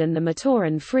destroyed and the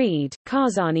Matoran freed.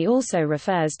 Karzahni also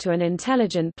refers to an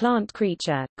intelligent plant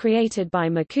creature, created by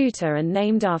Makuta and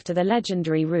named after the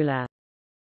legendary ruler.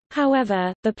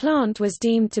 However, the plant was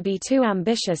deemed to be too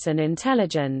ambitious and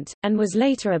intelligent, and was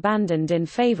later abandoned in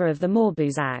favor of the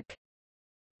Morbuzak.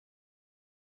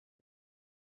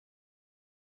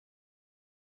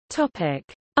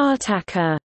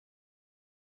 Artakha.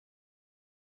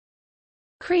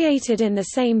 Created in the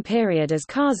same period as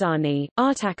Karzahni,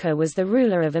 Artakha was the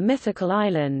ruler of a mythical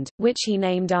island, which he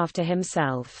named after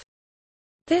himself.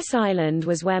 This island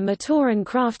was where Matoran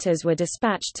crafters were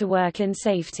dispatched to work in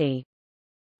safety.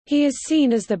 He is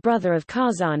seen as the brother of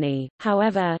Karzahni,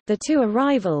 however, the two are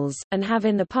rivals, and have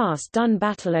in the past done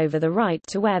battle over the right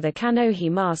to wear the Kanohi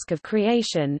mask of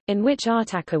creation, in which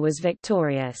Artakha was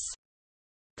victorious.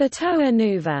 The Toa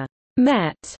Nuva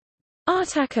met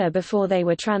Artakha before they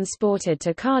were transported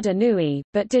to Karda Nui,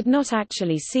 but did not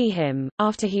actually see him.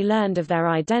 After he learned of their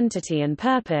identity and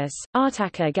purpose,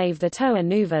 Artakha gave the Toa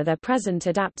Nuva their present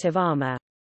adaptive armor.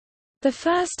 The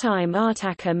first time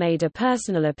Artakha made a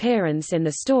personal appearance in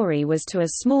the story was to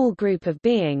a small group of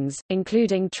beings,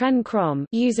 including Tren Krom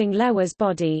using Lewa's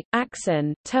body,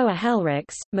 Axon, Toa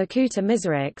Helrix, Makuta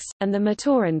Mizrix, and the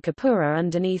Matoran Kapura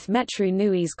underneath Metru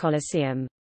Nui's Colosseum.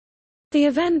 The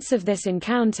events of this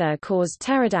encounter caused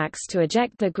Teridax to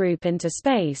eject the group into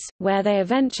space, where they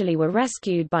eventually were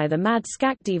rescued by the mad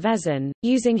Skakdi Vezin.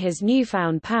 Using his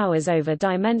newfound powers over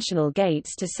dimensional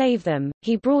gates to save them,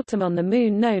 he brought them on the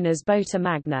moon known as Bara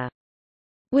Magna.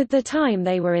 With the time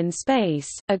they were in space,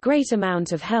 a great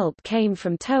amount of help came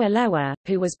from Toa Lewa,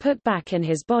 who was put back in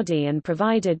his body and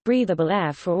provided breathable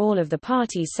air for all of the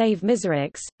party save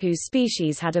Mizrix, whose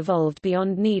species had evolved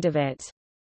beyond need of it.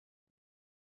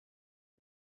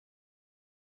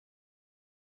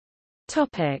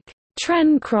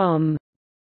 Tren Krom.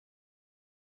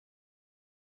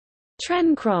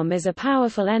 Tren Krom is a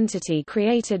powerful entity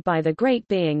created by the Great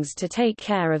Beings to take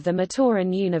care of the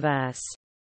Matoran Universe.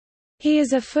 He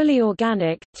is a fully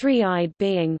organic, three-eyed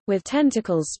being, with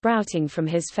tentacles sprouting from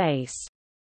his face.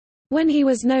 When he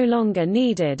was no longer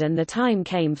needed and the time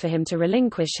came for him to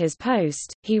relinquish his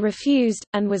post, he refused,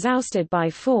 and was ousted by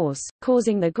force,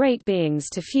 causing the Great Beings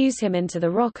to fuse him into the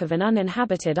rock of an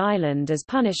uninhabited island as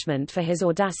punishment for his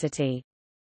audacity.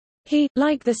 He,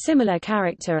 like the similar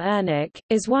character Ernik,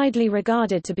 is widely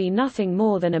regarded to be nothing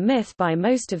more than a myth by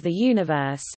most of the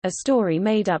universe, a story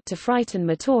made up to frighten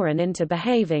Matoran into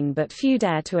behaving, but few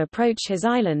dare to approach his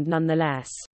island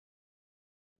nonetheless.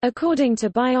 According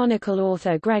to Bionicle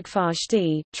author Greg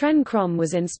Farshtey, Tren Krom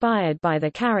was inspired by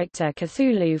the character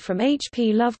Cthulhu from H.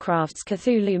 P. Lovecraft's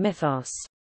Cthulhu mythos.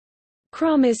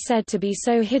 Krom is said to be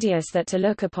so hideous that to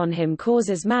look upon him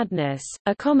causes madness.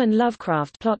 A common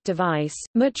Lovecraft plot device,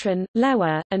 Mutran,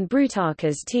 Lewa, and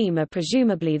Brutarka's team are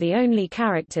presumably the only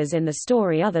characters in the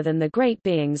story other than the great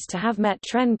beings to have met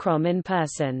Tren Krom in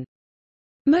person.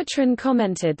 Mutran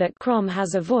commented that Krom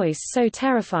has a voice so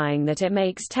terrifying that it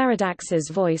makes Teridax's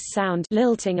voice sound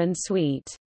lilting and sweet.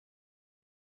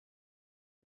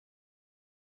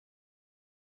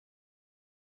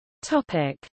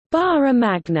 Bara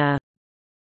Magna.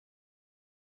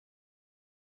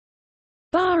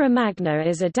 Bara Magna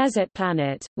is a desert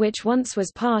planet, which once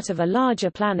was part of a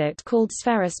larger planet called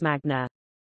Spherus Magna.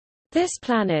 This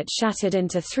planet shattered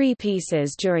into 3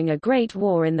 pieces during a great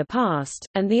war in the past,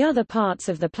 and the other parts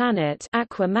of the planet,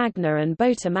 Aqua Magna and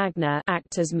Bota Magna,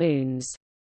 act as moons.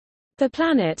 The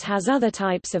planet has other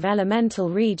types of elemental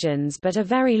regions but are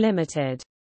very limited.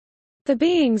 The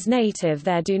beings native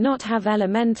there do not have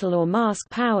elemental or mask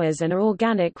powers and are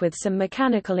organic with some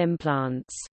mechanical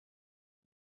implants.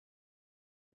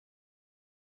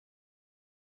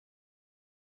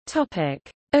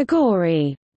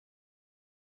 Agori.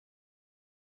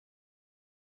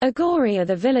 Agori are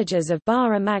the villagers of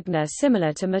Bara Magna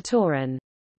similar to Matoran.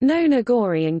 Known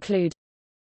Agori include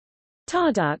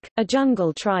Tarduk, a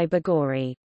jungle tribe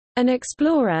Agori. An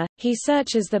explorer, he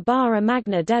searches the Bara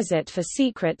Magna desert for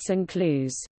secrets and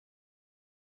clues.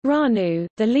 Ranu,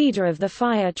 the leader of the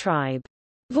fire tribe.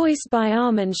 Voiced by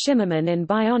Armin Shimmerman in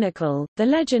Bionicle, The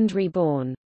Legend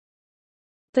Reborn.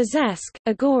 The Zesk,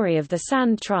 Agori of the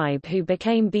Sand tribe who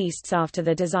became beasts after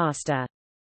the disaster.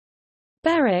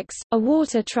 Berix, a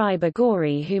water tribe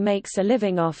Agori who makes a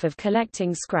living off of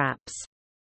collecting scraps.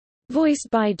 Voiced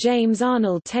by James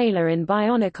Arnold Taylor in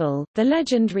Bionicle, The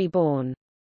Legend Reborn.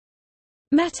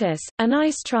 Metis, an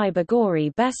ice tribe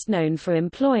Agori best known for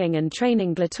employing and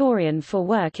training Glatorian for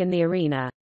work in the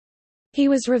arena. He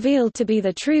was revealed to be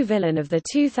the true villain of the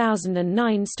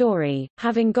 2009 story,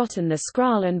 having gotten the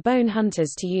Skrall and Bone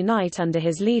Hunters to unite under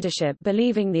his leadership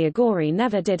believing the Agori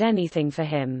never did anything for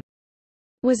him.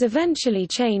 Was eventually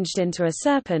changed into a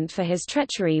serpent for his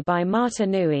treachery by Mata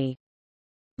Nui.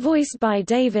 Voiced by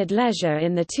David Leisure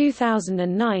in the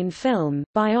 2009 film,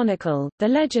 Bionicle, The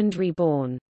Legend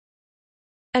Reborn.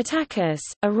 Attakis,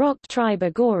 a rock tribe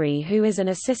Agori who is an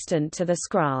assistant to the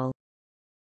Skrall.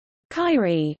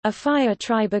 Kairi, a fire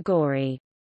tribe Agori.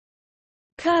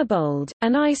 Kerbold,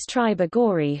 an ice tribe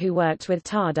Agori who worked with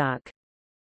Tarduk.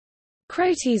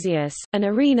 Crotesius, an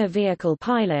arena vehicle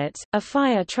pilot, a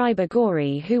fire tribe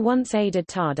Agori who once aided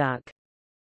Tarduk.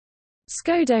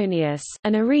 Skodonius,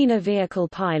 an arena vehicle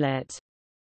pilot.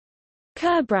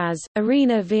 Kerbraz,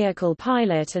 arena vehicle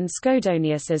pilot and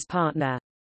Skodonius's partner.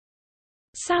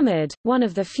 Samad, one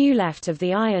of the few left of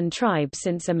the Iron tribe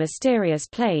since a mysterious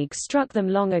plague struck them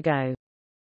long ago.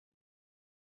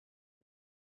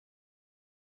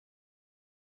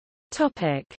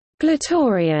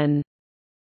 Glatorian.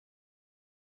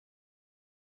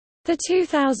 The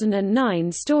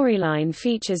 2009 storyline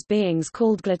features beings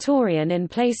called Glatorian in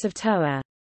place of Toa.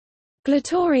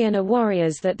 Glatorian are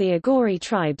warriors that the Agori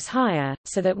tribes hire,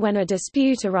 so that when a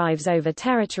dispute arrives over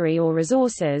territory or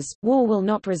resources, war will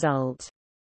not result.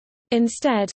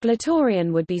 Instead,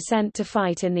 Glatorian would be sent to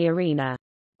fight in the arena.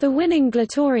 The winning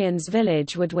Glatorian's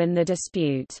village would win the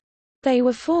dispute. They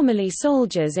were formerly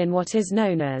soldiers in what is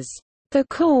known as the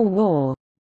Core War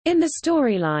in the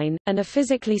storyline, and are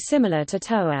physically similar to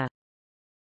Toa.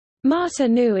 Mata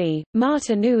Nui.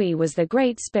 Mata Nui was the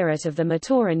great spirit of the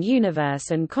Matoran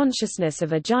universe and consciousness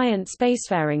of a giant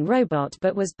spacefaring robot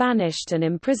but was banished and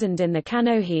imprisoned in the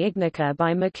Kanohi Ignika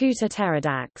by Makuta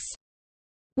Teridax.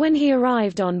 When he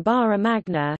arrived on Bara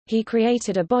Magna, he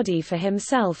created a body for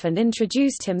himself and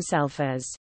introduced himself as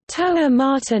Toa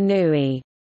Mata Nui.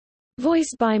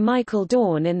 Voiced by Michael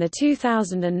Dorn in the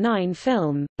 2009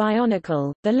 film,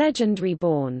 Bionicle, The Legend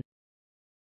Reborn.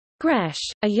 Gresh,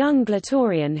 a young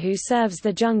Glatorian who serves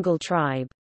the jungle tribe.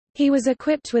 He was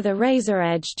equipped with a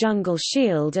razor-edge jungle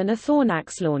shield and a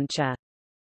Thornax launcher.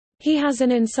 He has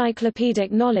an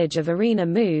encyclopedic knowledge of arena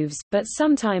moves, but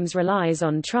sometimes relies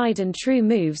on tried-and-true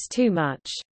moves too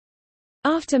much.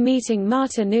 After meeting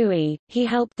Mata Nui, he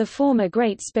helped the former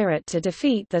Great Spirit to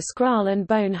defeat the Skrall and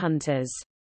Bone Hunters.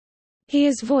 He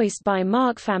is voiced by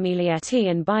Mark Famiglietti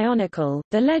in Bionicle,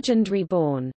 The Legend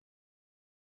Reborn.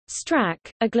 Strack,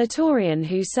 a Glatorian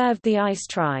who served the Ice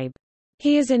Tribe.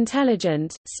 He is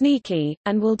intelligent, sneaky,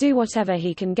 and will do whatever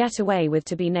he can get away with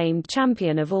to be named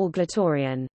champion of all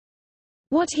Glatorian.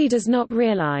 What he does not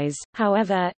realize,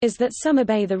 however, is that some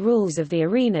obey the rules of the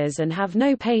arenas and have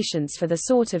no patience for the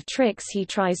sort of tricks he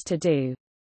tries to do.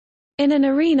 In an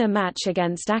arena match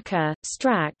against Akka,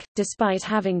 Strak, despite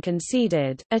having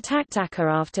conceded, attacked Akka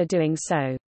after doing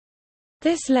so.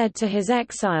 This led to his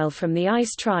exile from the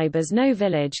Ice Tribe, as no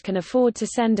village can afford to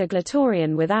send a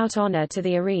Glatorian without honor to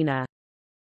the arena.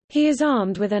 He is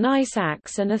armed with an ice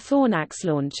axe and a thornaxe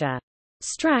launcher.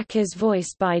 Strak is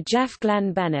voiced by Jeff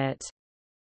Glenn Bennett.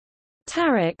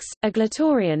 Teridax, a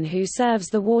Glatorian who serves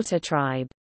the Water Tribe.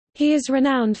 He is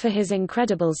renowned for his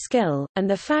incredible skill, and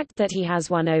the fact that he has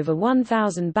won over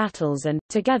 1,000 battles and,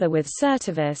 together with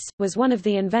Certivus, was one of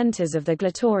the inventors of the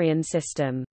Glatorian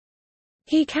system.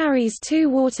 He carries 2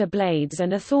 water blades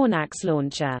and a thornaxe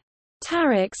launcher.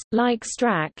 Teridax, like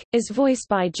Strak, is voiced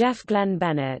by Jeff Glenn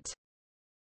Bennett.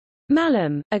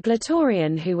 Malum, a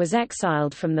Glatorian who was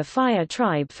exiled from the Fire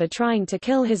Tribe for trying to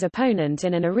kill his opponent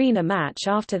in an arena match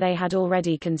after they had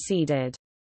already conceded.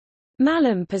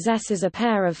 Malum possesses a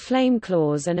pair of flame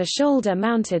claws and a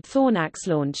shoulder-mounted thornaxe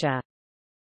launcher.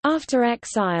 After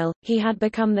exile, he had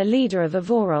become the leader of a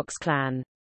Vortixx clan.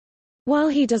 While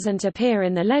he doesn't appear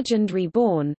in the Legend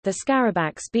Reborn, the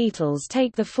Scarabax beetles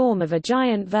take the form of a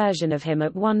giant version of him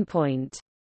at one point.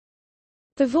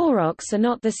 The Vortixx are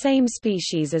not the same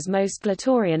species as most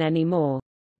Glatorian anymore.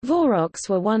 Vortixx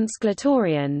were once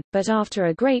Glatorian, but after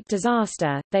a great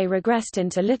disaster, they regressed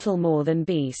into little more than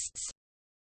beasts.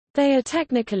 They are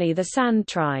technically the Sand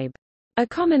Tribe. A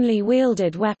commonly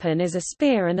wielded weapon is a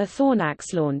spear and a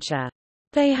thornaxe launcher.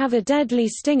 They have a deadly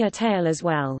stinger tail as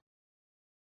well.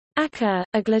 Akka,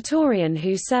 a Glatorian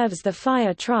who serves the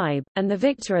Fire Tribe, and the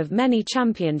victor of many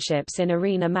championships in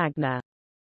Arena Magna.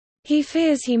 He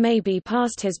fears he may be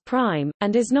past his prime,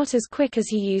 and is not as quick as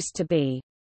he used to be.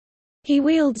 He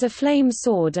wields a flame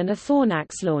sword and a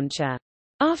thornaxe launcher.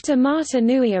 After Mata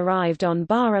Nui arrived on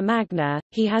Bara Magna,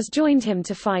 he has joined him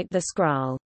to fight the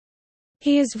Skrall.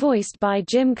 He is voiced by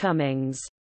Jim Cummings.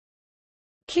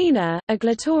 Kina, a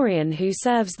Glatorian who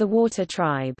serves the Water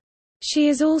Tribe. She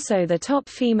is also the top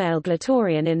female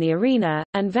Glatorian in the arena,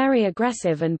 and very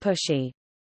aggressive and pushy.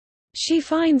 She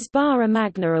finds Bara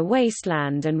Magna a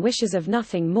wasteland and wishes of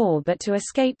nothing more but to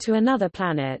escape to another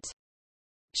planet.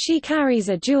 She carries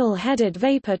a dual-headed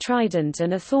vapor trident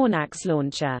and a thornaxe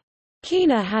launcher.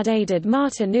 Kina had aided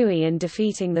Mata Nui in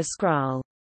defeating the Skrall.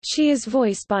 She is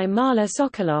voiced by Marla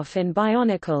Sokoloff in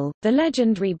Bionicle, The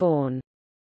Legend Reborn.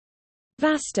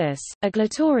 Vastus, a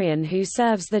Glatorian who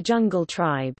serves the Jungle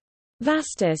Tribe.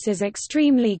 Vastus is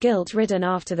extremely guilt-ridden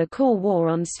after the core war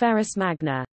on Spherus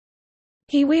Magna.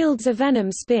 He wields a venom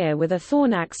spear with a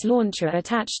thornaxe launcher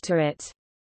attached to it.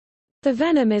 The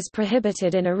venom is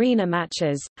prohibited in arena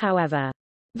matches, however.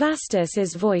 Vastus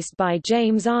is voiced by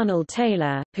James Arnold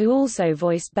Taylor, who also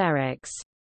voiced Berix.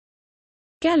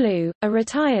 Gelu, a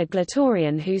retired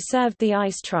Glatorian who served the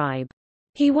Ice Tribe.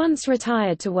 He once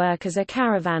retired to work as a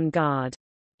caravan guard.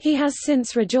 He has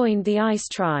since rejoined the Ice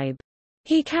Tribe.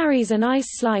 He carries an ice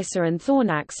slicer and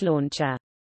thornaxe launcher.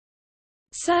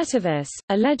 Certivus,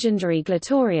 a legendary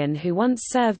Glatorian who once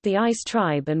served the Ice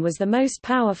Tribe and was the most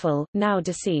powerful, now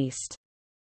deceased.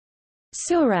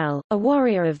 Skrall, a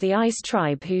warrior of the Ice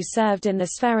Tribe who served in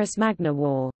the Spherus Magna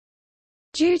War.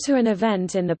 Due to an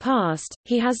event in the past,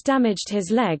 he has damaged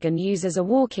his leg and uses a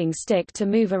walking stick to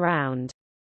move around.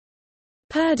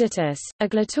 Perditus, a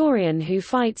Glatorian who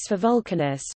fights for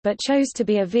Vulcanus, but chose to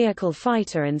be a vehicle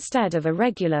fighter instead of a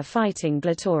regular fighting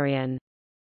Glatorian.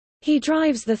 He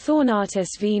drives the Thornatus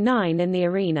V9 in the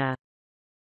arena.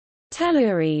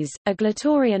 Tellurides, a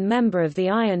Glatorian member of the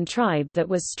Iron Tribe that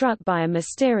was struck by a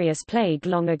mysterious plague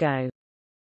long ago.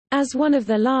 As one of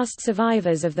the last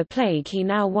survivors of the plague, he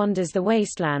now wanders the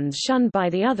wastelands, shunned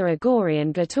by the other Agori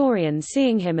and Glatorians,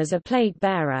 seeing him as a plague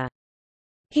bearer.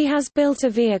 He has built a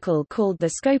vehicle called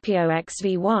the Scopio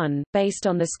XV1, based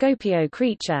on the Scopio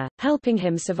creature, helping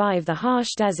him survive the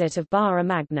harsh desert of Bara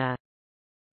Magna.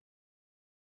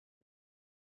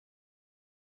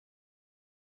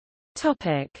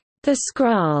 The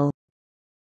Skrall.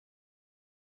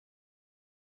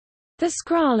 The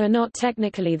Skrall are not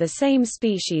technically the same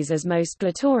species as most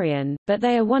Glatorian, but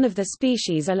they are one of the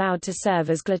species allowed to serve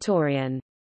as Glatorian.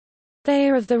 They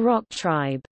are of the Rock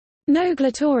tribe. No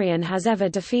Glatorian has ever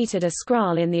defeated a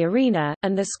Skrall in the arena,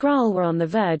 and the Skrall were on the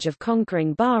verge of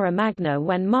conquering Bara Magna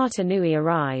when Mata Nui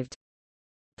arrived.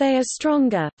 They are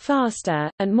stronger, faster,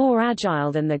 and more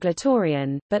agile than the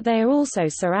Glatorian, but they are also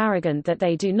so arrogant that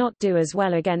they do not do as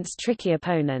well against tricky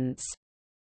opponents.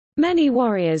 Many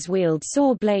warriors wield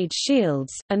saw-blade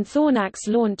shields, and thornaxe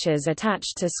launchers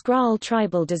attached to Skrall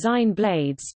tribal design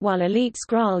blades, while elite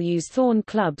Skrall use thorn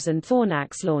clubs and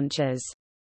thornaxe launchers.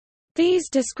 These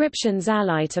descriptions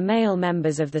ally to male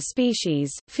members of the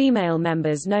species. Female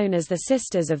members known as the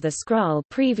Sisters of the Skrall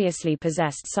previously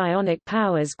possessed psionic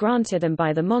powers granted them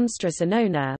by the monstrous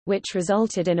Anona, which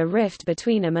resulted in a rift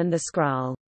between them and the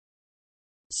Skrall.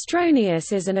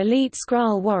 Stronius is an elite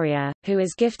Skrall warrior, who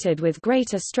is gifted with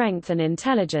greater strength and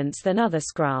intelligence than other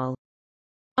Skrall.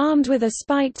 Armed with a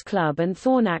spiked club and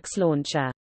thornaxe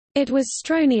launcher. It was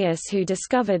Stronius who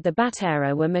discovered the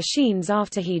Batera were machines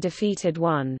after he defeated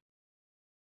one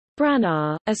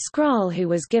Branagh, a Skrall who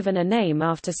was given a name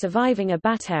after surviving a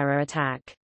Batera attack.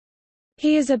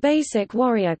 He is a basic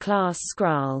warrior class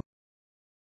Skrall.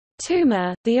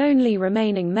 Tuma, the only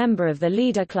remaining member of the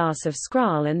leader class of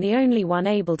Skrall and the only one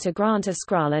able to grant a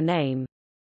Skrall a name.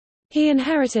 He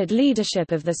inherited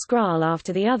leadership of the Skrall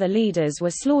after the other leaders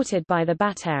were slaughtered by the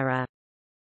Batera.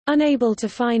 Unable to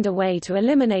find a way to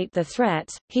eliminate the threat,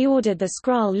 he ordered the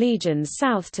Skrall legions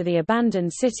south to the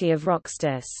abandoned city of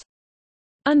Roxtus.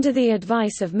 Under the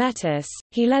advice of Metis,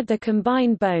 he led the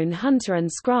combined Bone Hunter and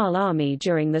Skrall army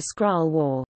during the Skrall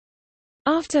War.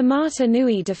 After Mata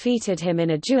Nui defeated him in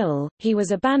a duel, he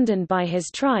was abandoned by his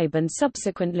tribe and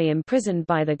subsequently imprisoned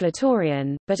by the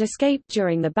Glatorian, but escaped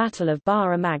during the Battle of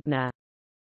Bara Magna.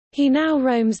 He now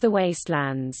roams the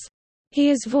wastelands.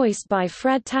 He is voiced by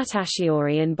Fred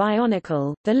Tatasciore in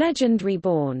Bionicle, The Legend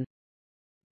Reborn.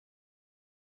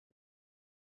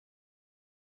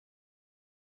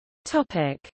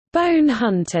 Bone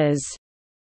Hunters.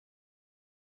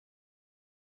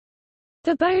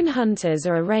 The Bone Hunters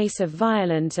are a race of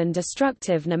violent and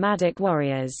destructive nomadic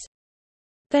warriors.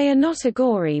 They are not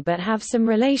Agori but have some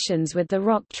relations with the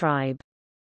Rock tribe.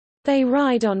 They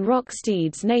ride on rock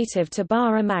steeds native to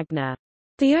Bara Magna.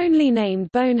 The only named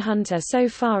Bone Hunter so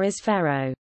far is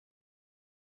Pharaoh.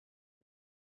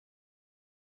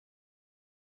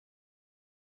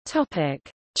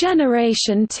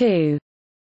 Generation 2.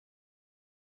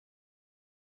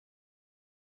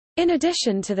 In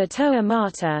addition to the Toa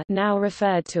Mata, now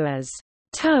referred to as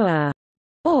Toa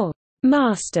or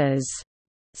Masters,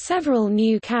 several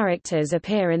new characters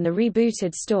appear in the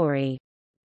rebooted story.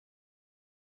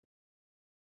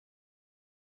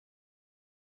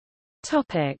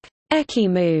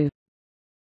 Ekimu.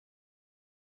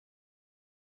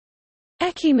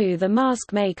 Ekimu the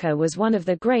Mask Maker was one of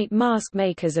the great mask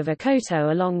makers of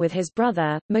Akoto along with his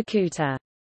brother, Makuta.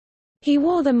 He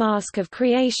wore the Mask of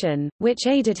Creation, which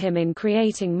aided him in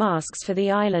creating masks for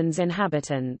the island's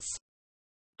inhabitants.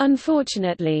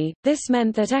 Unfortunately, this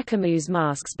meant that Ekimu's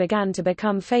masks began to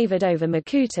become favored over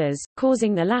Makuta's,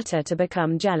 causing the latter to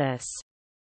become jealous.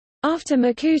 After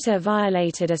Makuta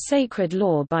violated a sacred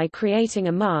law by creating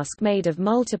a mask made of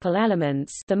multiple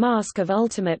elements, the Mask of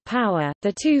Ultimate Power,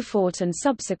 the two fought and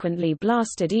subsequently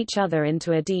blasted each other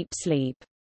into a deep sleep.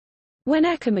 When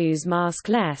Ekimu's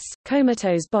mask-less,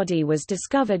 comatose body was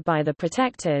discovered by the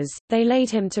Protectors, they laid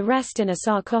him to rest in a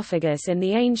sarcophagus in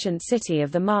the ancient city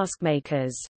of the Mask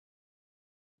Makers.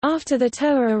 After the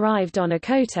Toa arrived on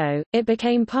Akoto, it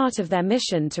became part of their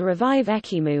mission to revive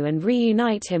Ekimu and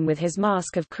reunite him with his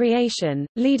Mask of Creation,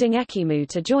 leading Ekimu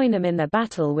to join them in their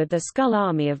battle with the Skull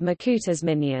army of Makuta's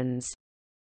minions.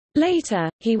 Later,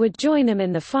 he would join them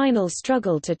in the final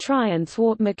struggle to try and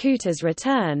thwart Makuta's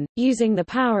return, using the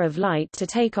power of light to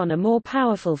take on a more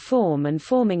powerful form and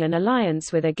forming an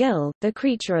alliance with Agil, the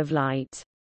creature of light.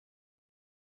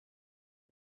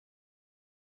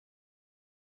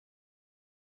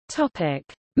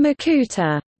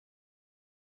 Makuta.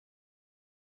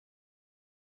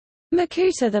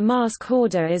 Makuta the Mask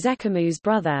Hoarder is Ekimu's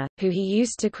brother, who he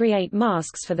used to create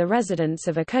masks for the residents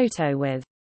of Akoto with.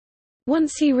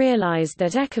 Once he realized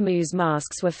that Ekimu's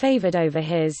masks were favored over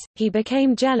his, he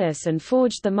became jealous and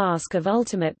forged the Mask of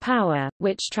Ultimate Power,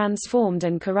 which transformed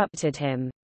and corrupted him.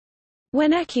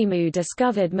 When Ekimu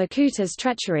discovered Makuta's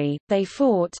treachery, they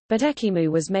fought, but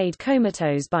Ekimu was made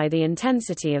comatose by the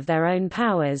intensity of their own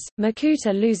powers,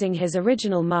 Makuta losing his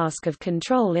original Mask of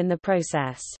Control in the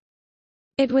process.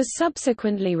 It was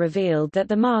subsequently revealed that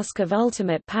the Mask of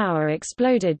Ultimate Power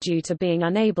exploded due to being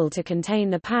unable to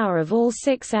contain the power of all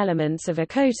 6 elements of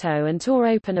Akoto and tore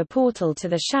open a portal to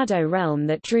the Shadow Realm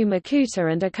that drew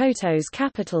Makuta and Akoto's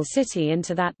capital city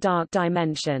into that dark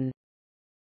dimension.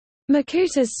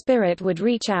 Makuta's spirit would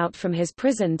reach out from his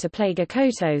prison to plague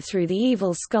Akoto through the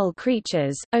evil skull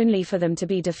creatures, only for them to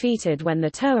be defeated when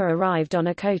the Toa arrived on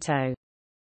Akoto.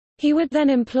 He would then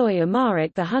employ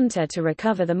Umarak the Hunter to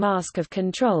recover the Mask of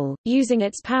Control, using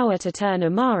its power to turn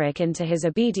Umarak into his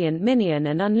obedient minion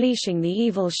and unleashing the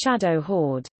evil Shadow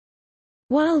Horde.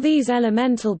 While these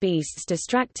elemental beasts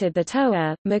distracted the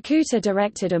Toa, Makuta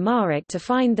directed Umarak to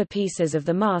find the pieces of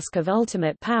the Mask of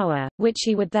Ultimate Power, which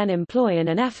he would then employ in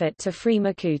an effort to free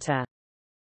Makuta.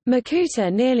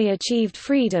 Makuta nearly achieved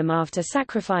freedom after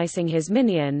sacrificing his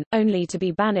minion, only to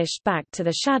be banished back to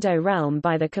the Shadow Realm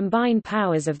by the combined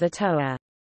powers of the Toa.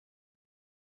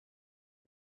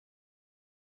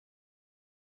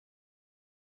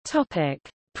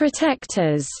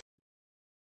 Protectors.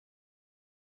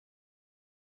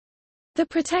 The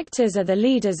Protectors are the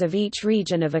leaders of each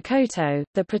region of Akoto.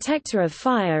 The Protector of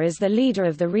Fire is the leader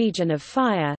of the region of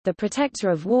Fire, the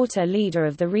Protector of Water leader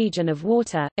of the region of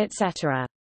Water, etc.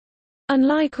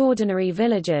 Unlike ordinary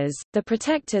villagers, the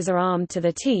Protectors are armed to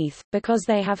the teeth, because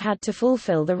they have had to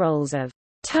fulfill the roles of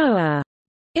Toa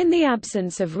in the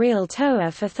absence of real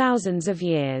Toa for thousands of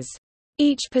years.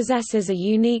 Each possesses a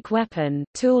unique weapon,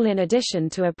 tool in addition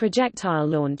to a projectile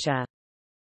launcher.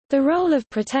 The role of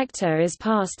protector is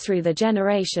passed through the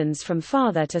generations from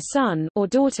father to son, or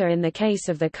daughter in the case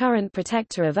of the current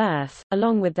protector of Earth,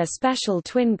 along with their special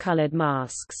twin-colored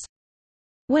masks.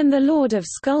 When the Lord of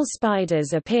Skull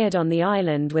Spiders appeared on the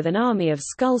island with an army of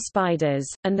skull spiders,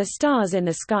 and the stars in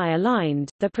the sky aligned,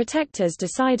 the protectors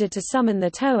decided to summon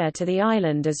the Toa to the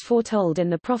island as foretold in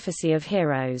the Prophecy of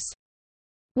Heroes.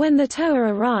 When the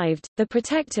Toa arrived, the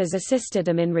protectors assisted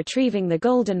them in retrieving the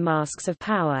golden masks of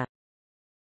power.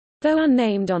 Though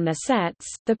unnamed on their sets,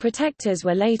 the protectors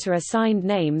were later assigned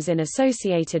names in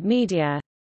associated media.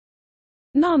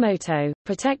 Namoto,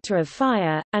 protector of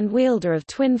fire, and wielder of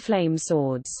twin flame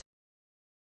swords.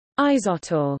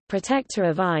 Izotor, protector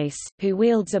of ice, who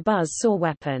wields a buzz saw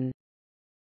weapon.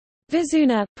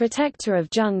 Vizuna, protector of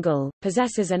jungle,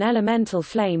 possesses an elemental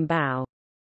flame bow.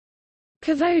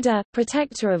 Kavoda,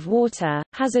 protector of water,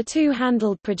 has a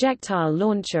two-handled projectile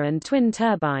launcher and twin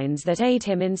turbines that aid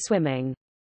him in swimming.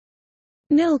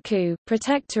 Nilku,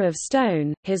 protector of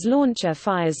stone, his launcher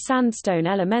fires sandstone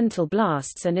elemental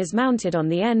blasts and is mounted on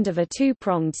the end of a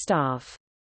two-pronged staff.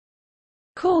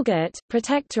 Korgut,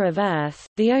 protector of earth,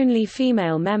 the only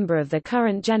female member of the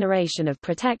current generation of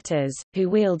protectors, who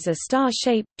wields a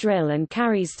star-shaped drill and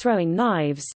carries throwing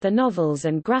knives. The novels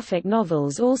and graphic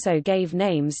novels also gave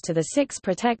names to the 6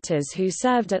 protectors who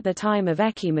served at the time of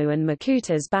Ekimu and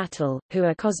Makuta's battle, who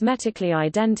are cosmetically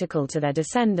identical to their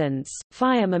descendants: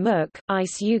 Fire Mamuk,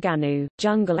 Ice Uganu,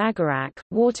 Jungle Agorak,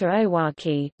 Water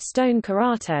Owaki, Stone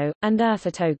Karato, and Earth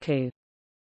Otoku.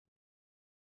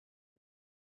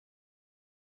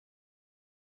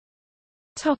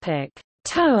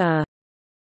 Toa.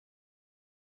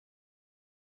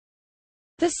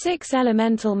 The 6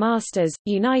 elemental masters,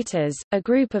 uniters, a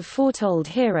group of foretold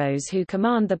heroes who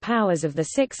command the powers of the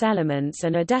 6 elements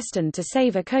and are destined to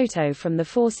save Akoto from the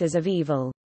forces of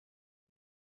evil.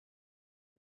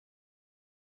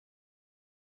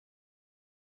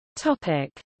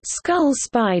 Skull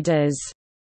spiders.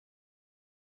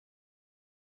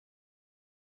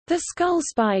 The skull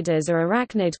spiders are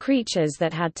arachnid creatures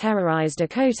that had terrorized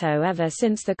Akoto ever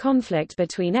since the conflict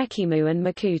between Ekimu and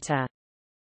Makuta.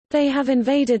 They have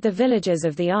invaded the villages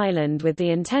of the island with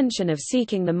the intention of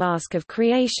seeking the Mask of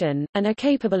Creation, and are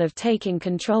capable of taking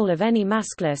control of any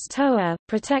maskless Toa,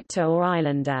 protector or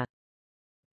islander.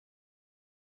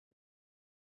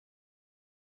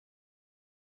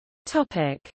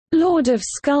 Lord of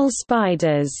Skull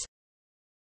Spiders.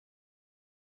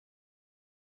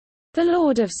 The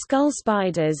Lord of Skull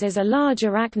Spiders is a large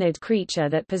arachnid creature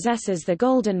that possesses the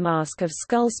golden mask of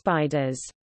skull spiders.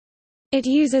 It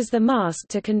uses the mask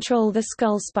to control the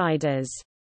skull spiders.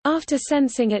 After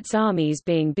sensing its armies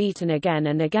being beaten again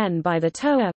and again by the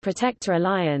Toa Protector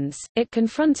Alliance, it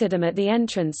confronted them at the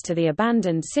entrance to the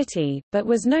abandoned city, but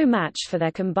was no match for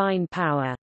their combined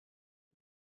power.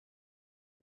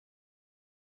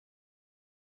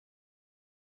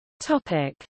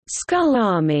 Skull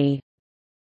Army.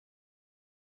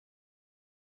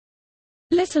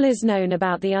 Little is known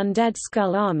about the undead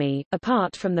Skull Army,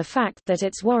 apart from the fact that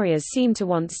its warriors seem to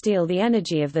want to steal the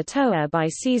energy of the Toa by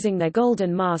seizing their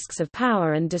golden masks of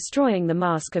power and destroying the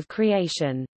Mask of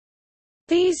Creation.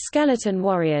 These skeleton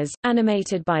warriors,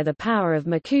 animated by the power of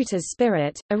Makuta's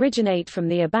spirit, originate from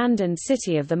the abandoned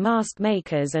city of the Mask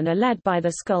Makers and are led by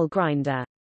the Skull Grinder.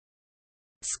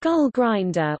 Skull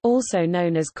Grinder, also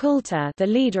known as Kulta, the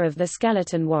leader of the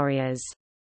skeleton warriors.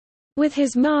 With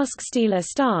his Mask Stealer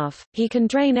staff, he can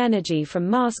drain energy from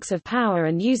masks of power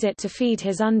and use it to feed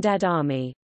his undead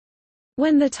army.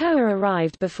 When the Toa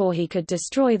arrived before he could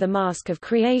destroy the Mask of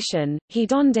Creation, he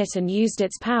donned it and used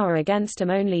its power against him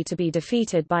only to be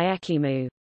defeated by Ekimu.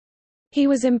 He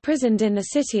was imprisoned in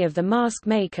the city of the Mask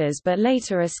Makers but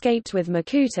later escaped with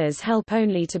Makuta's help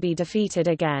only to be defeated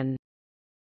again.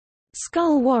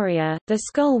 Skull Warrior. The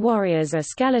Skull Warriors are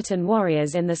skeleton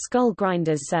warriors in the Skull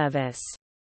Grinder's service.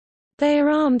 They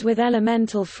are armed with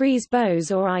elemental freeze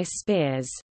bows or ice spears.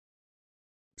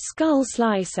 Skull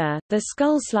Slicer. The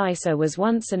Skull Slicer was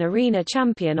once an arena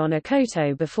champion on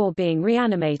Akoto before being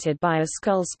reanimated by a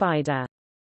skull spider.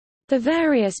 The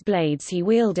various blades he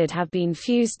wielded have been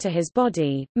fused to his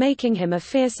body, making him a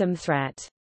fearsome threat.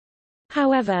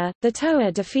 However, the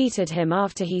Toa defeated him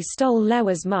after he stole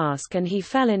Lewa's mask and he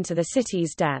fell into the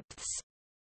city's depths.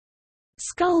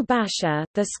 Skull Basher.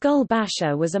 The Skull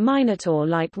Basher was a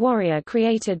minotaur-like warrior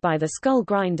created by the Skull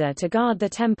Grinder to guard the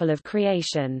Temple of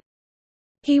Creation.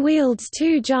 He wields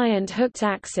two giant hooked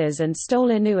axes and stole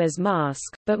Anua's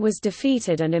mask, but was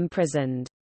defeated and imprisoned.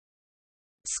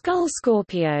 Skull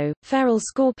Scorpio. Feral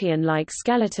scorpion-like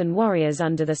skeleton warriors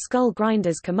under the Skull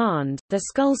Grinder's command, the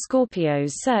Skull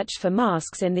Scorpios search for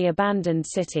masks in the abandoned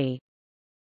city.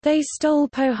 They stole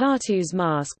Pohatu's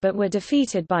mask but were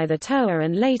defeated by the Toa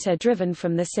and later driven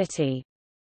from the city.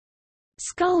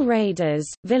 Skull Raiders,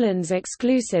 villains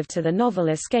exclusive to the novel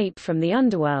Escape from the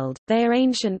Underworld. They are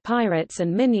ancient pirates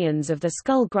and minions of the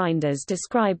Skull Grinders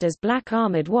described as black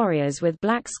armored warriors with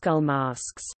black skull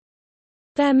masks.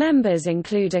 Their members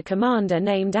include a commander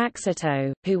named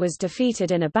Axito, who was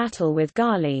defeated in a battle with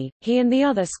Gali. He and the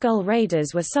other Skull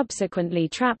Raiders were subsequently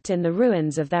trapped in the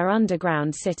ruins of their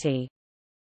underground city.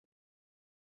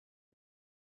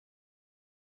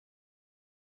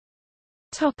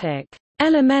 Topic: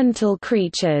 Elemental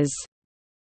creatures.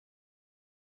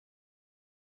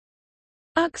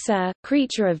 Uxa,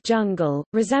 creature of jungle,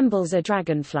 resembles a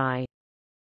dragonfly.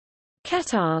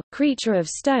 Ketar, creature of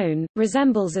stone,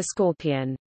 resembles a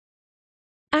scorpion.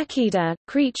 Akida,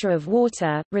 creature of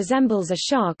water, resembles a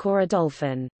shark or a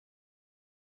dolphin.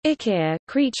 Ikir,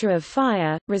 creature of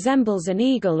fire, resembles an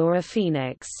eagle or a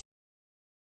phoenix.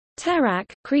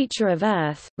 Terak, creature of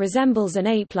earth, resembles an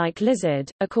ape-like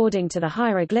lizard, according to the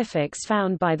hieroglyphics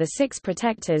found by the Six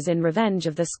Protectors in Revenge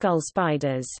of the Skull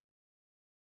Spiders.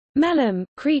 Melam,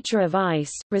 creature of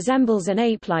ice, resembles an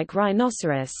ape-like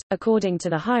rhinoceros, according to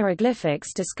the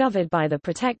hieroglyphics discovered by the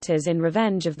Protectors in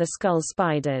Revenge of the Skull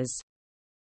Spiders.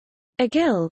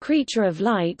 Agil, creature of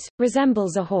light,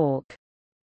 resembles a hawk.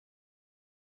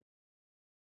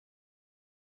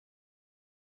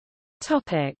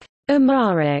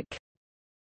 Umarak.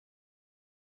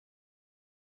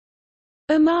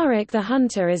 Umarak the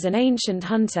Hunter is an ancient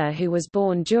hunter who was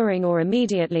born during or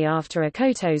immediately after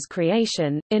Akoto's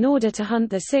creation, in order to hunt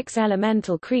the 6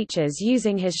 elemental creatures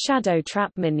using his shadow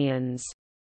trap minions.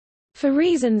 For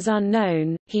reasons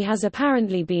unknown, he has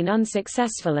apparently been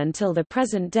unsuccessful until the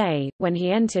present day, when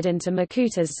he entered into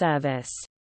Makuta's service.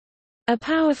 A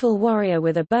powerful warrior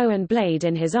with a bow and blade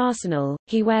in his arsenal,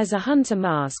 he wears a hunter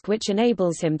mask which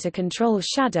enables him to control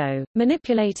shadow,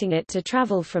 manipulating it to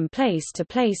travel from place to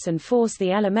place and force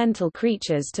the elemental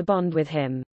creatures to bond with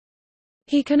him.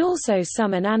 He can also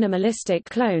summon animalistic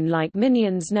clone-like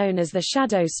minions known as the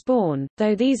Shadow Spawn,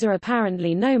 though these are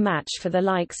apparently no match for the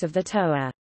likes of the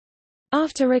Toa.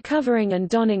 After recovering and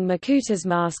donning Makuta's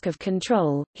mask of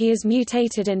control, he is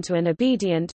mutated into an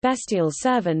obedient, bestial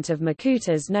servant of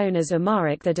Makuta's known as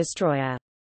Umarak the Destroyer.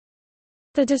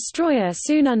 The Destroyer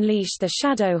soon unleashed the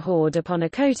Shadow Horde upon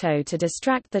Akoto to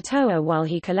distract the Toa while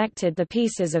he collected the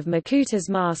pieces of Makuta's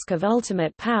mask of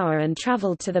ultimate power and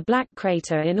traveled to the Black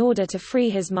Crater in order to free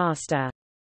his master.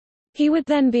 He would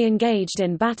then be engaged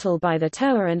in battle by the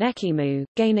Toa and Ekimu,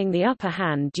 gaining the upper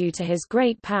hand due to his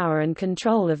great power and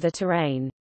control of the terrain.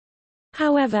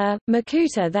 However,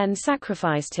 Makuta then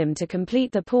sacrificed him to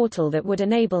complete the portal that would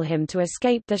enable him to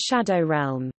escape the Shadow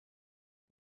Realm.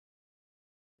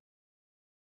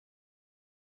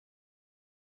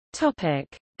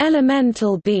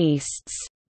 Elemental beasts.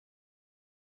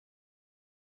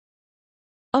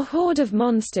 A horde of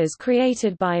monsters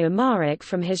created by Umarak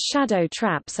from his shadow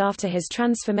traps after his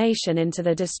transformation into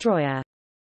the Destroyer.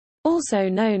 Also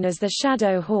known as the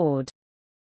Shadow Horde.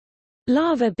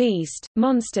 Lava Beast,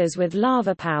 monsters with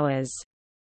lava powers.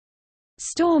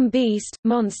 Storm Beast,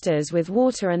 monsters with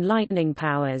water and lightning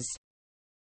powers.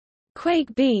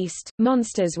 Quake Beast,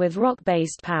 monsters with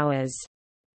rock-based powers.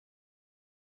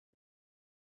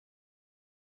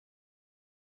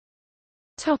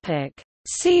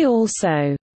 See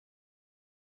also: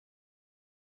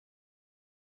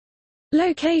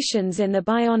 Locations in the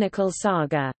Bionicle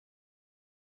saga.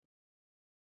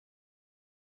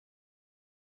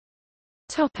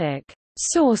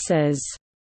 Sources: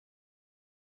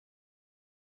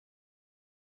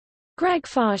 Greg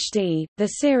Farshdi, the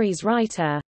series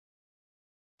writer.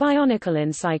 Bionicle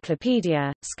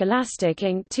Encyclopedia, Scholastic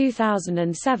Inc.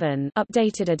 2007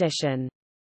 updated edition.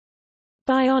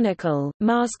 Bionicle,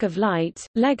 Mask of Light,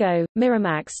 LEGO,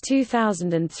 Miramax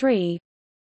 2003.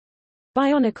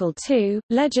 Bionicle 2,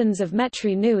 Legends of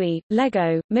Mata Nui,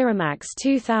 LEGO, Miramax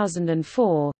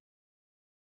 2004.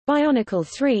 Bionicle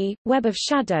 3, Web of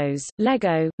Shadows,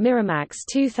 LEGO, Miramax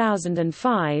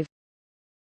 2005.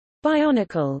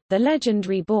 Bionicle, The Legend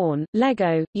Reborn,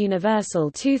 LEGO,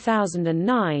 Universal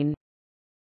 2009.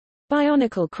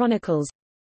 Bionicle Chronicles,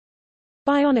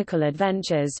 Bionicle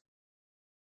Adventures,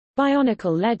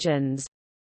 Bionicle Legends,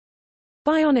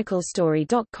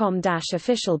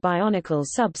 BionicleStory.com-official Bionicle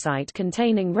subsite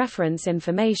containing reference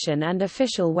information and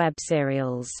official web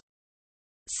serials.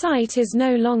 Site is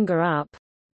no longer up.